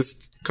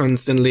resist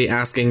constantly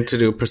asking to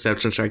do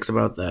perception checks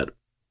about that.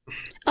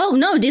 Oh,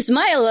 no, this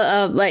smile,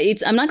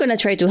 I'm not going to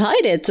try to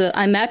hide it.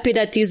 I'm happy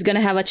that he's going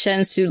to have a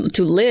chance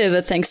to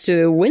live thanks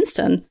to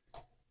Winston.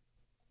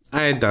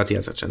 I doubt he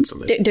has a chance to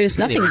live. There's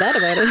nothing bad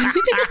about it.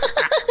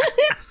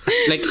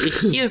 Like,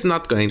 he is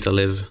not going to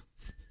live.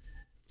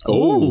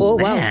 Oh,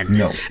 wow. Man.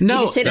 No. Did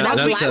you say that out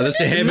loud?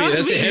 That's a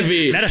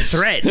heavy. Not a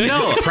threat.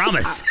 No.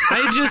 Promise.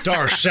 I just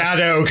Dark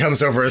shadow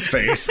comes over his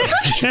face.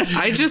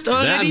 I just That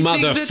already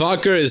think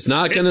motherfucker is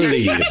not gonna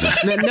leave.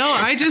 No,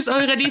 I just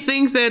already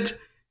think that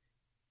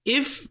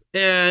if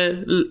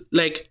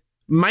like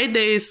my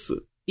days,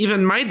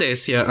 even my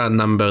days here are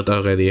numbered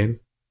already.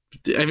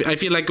 I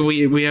feel like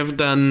we have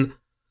done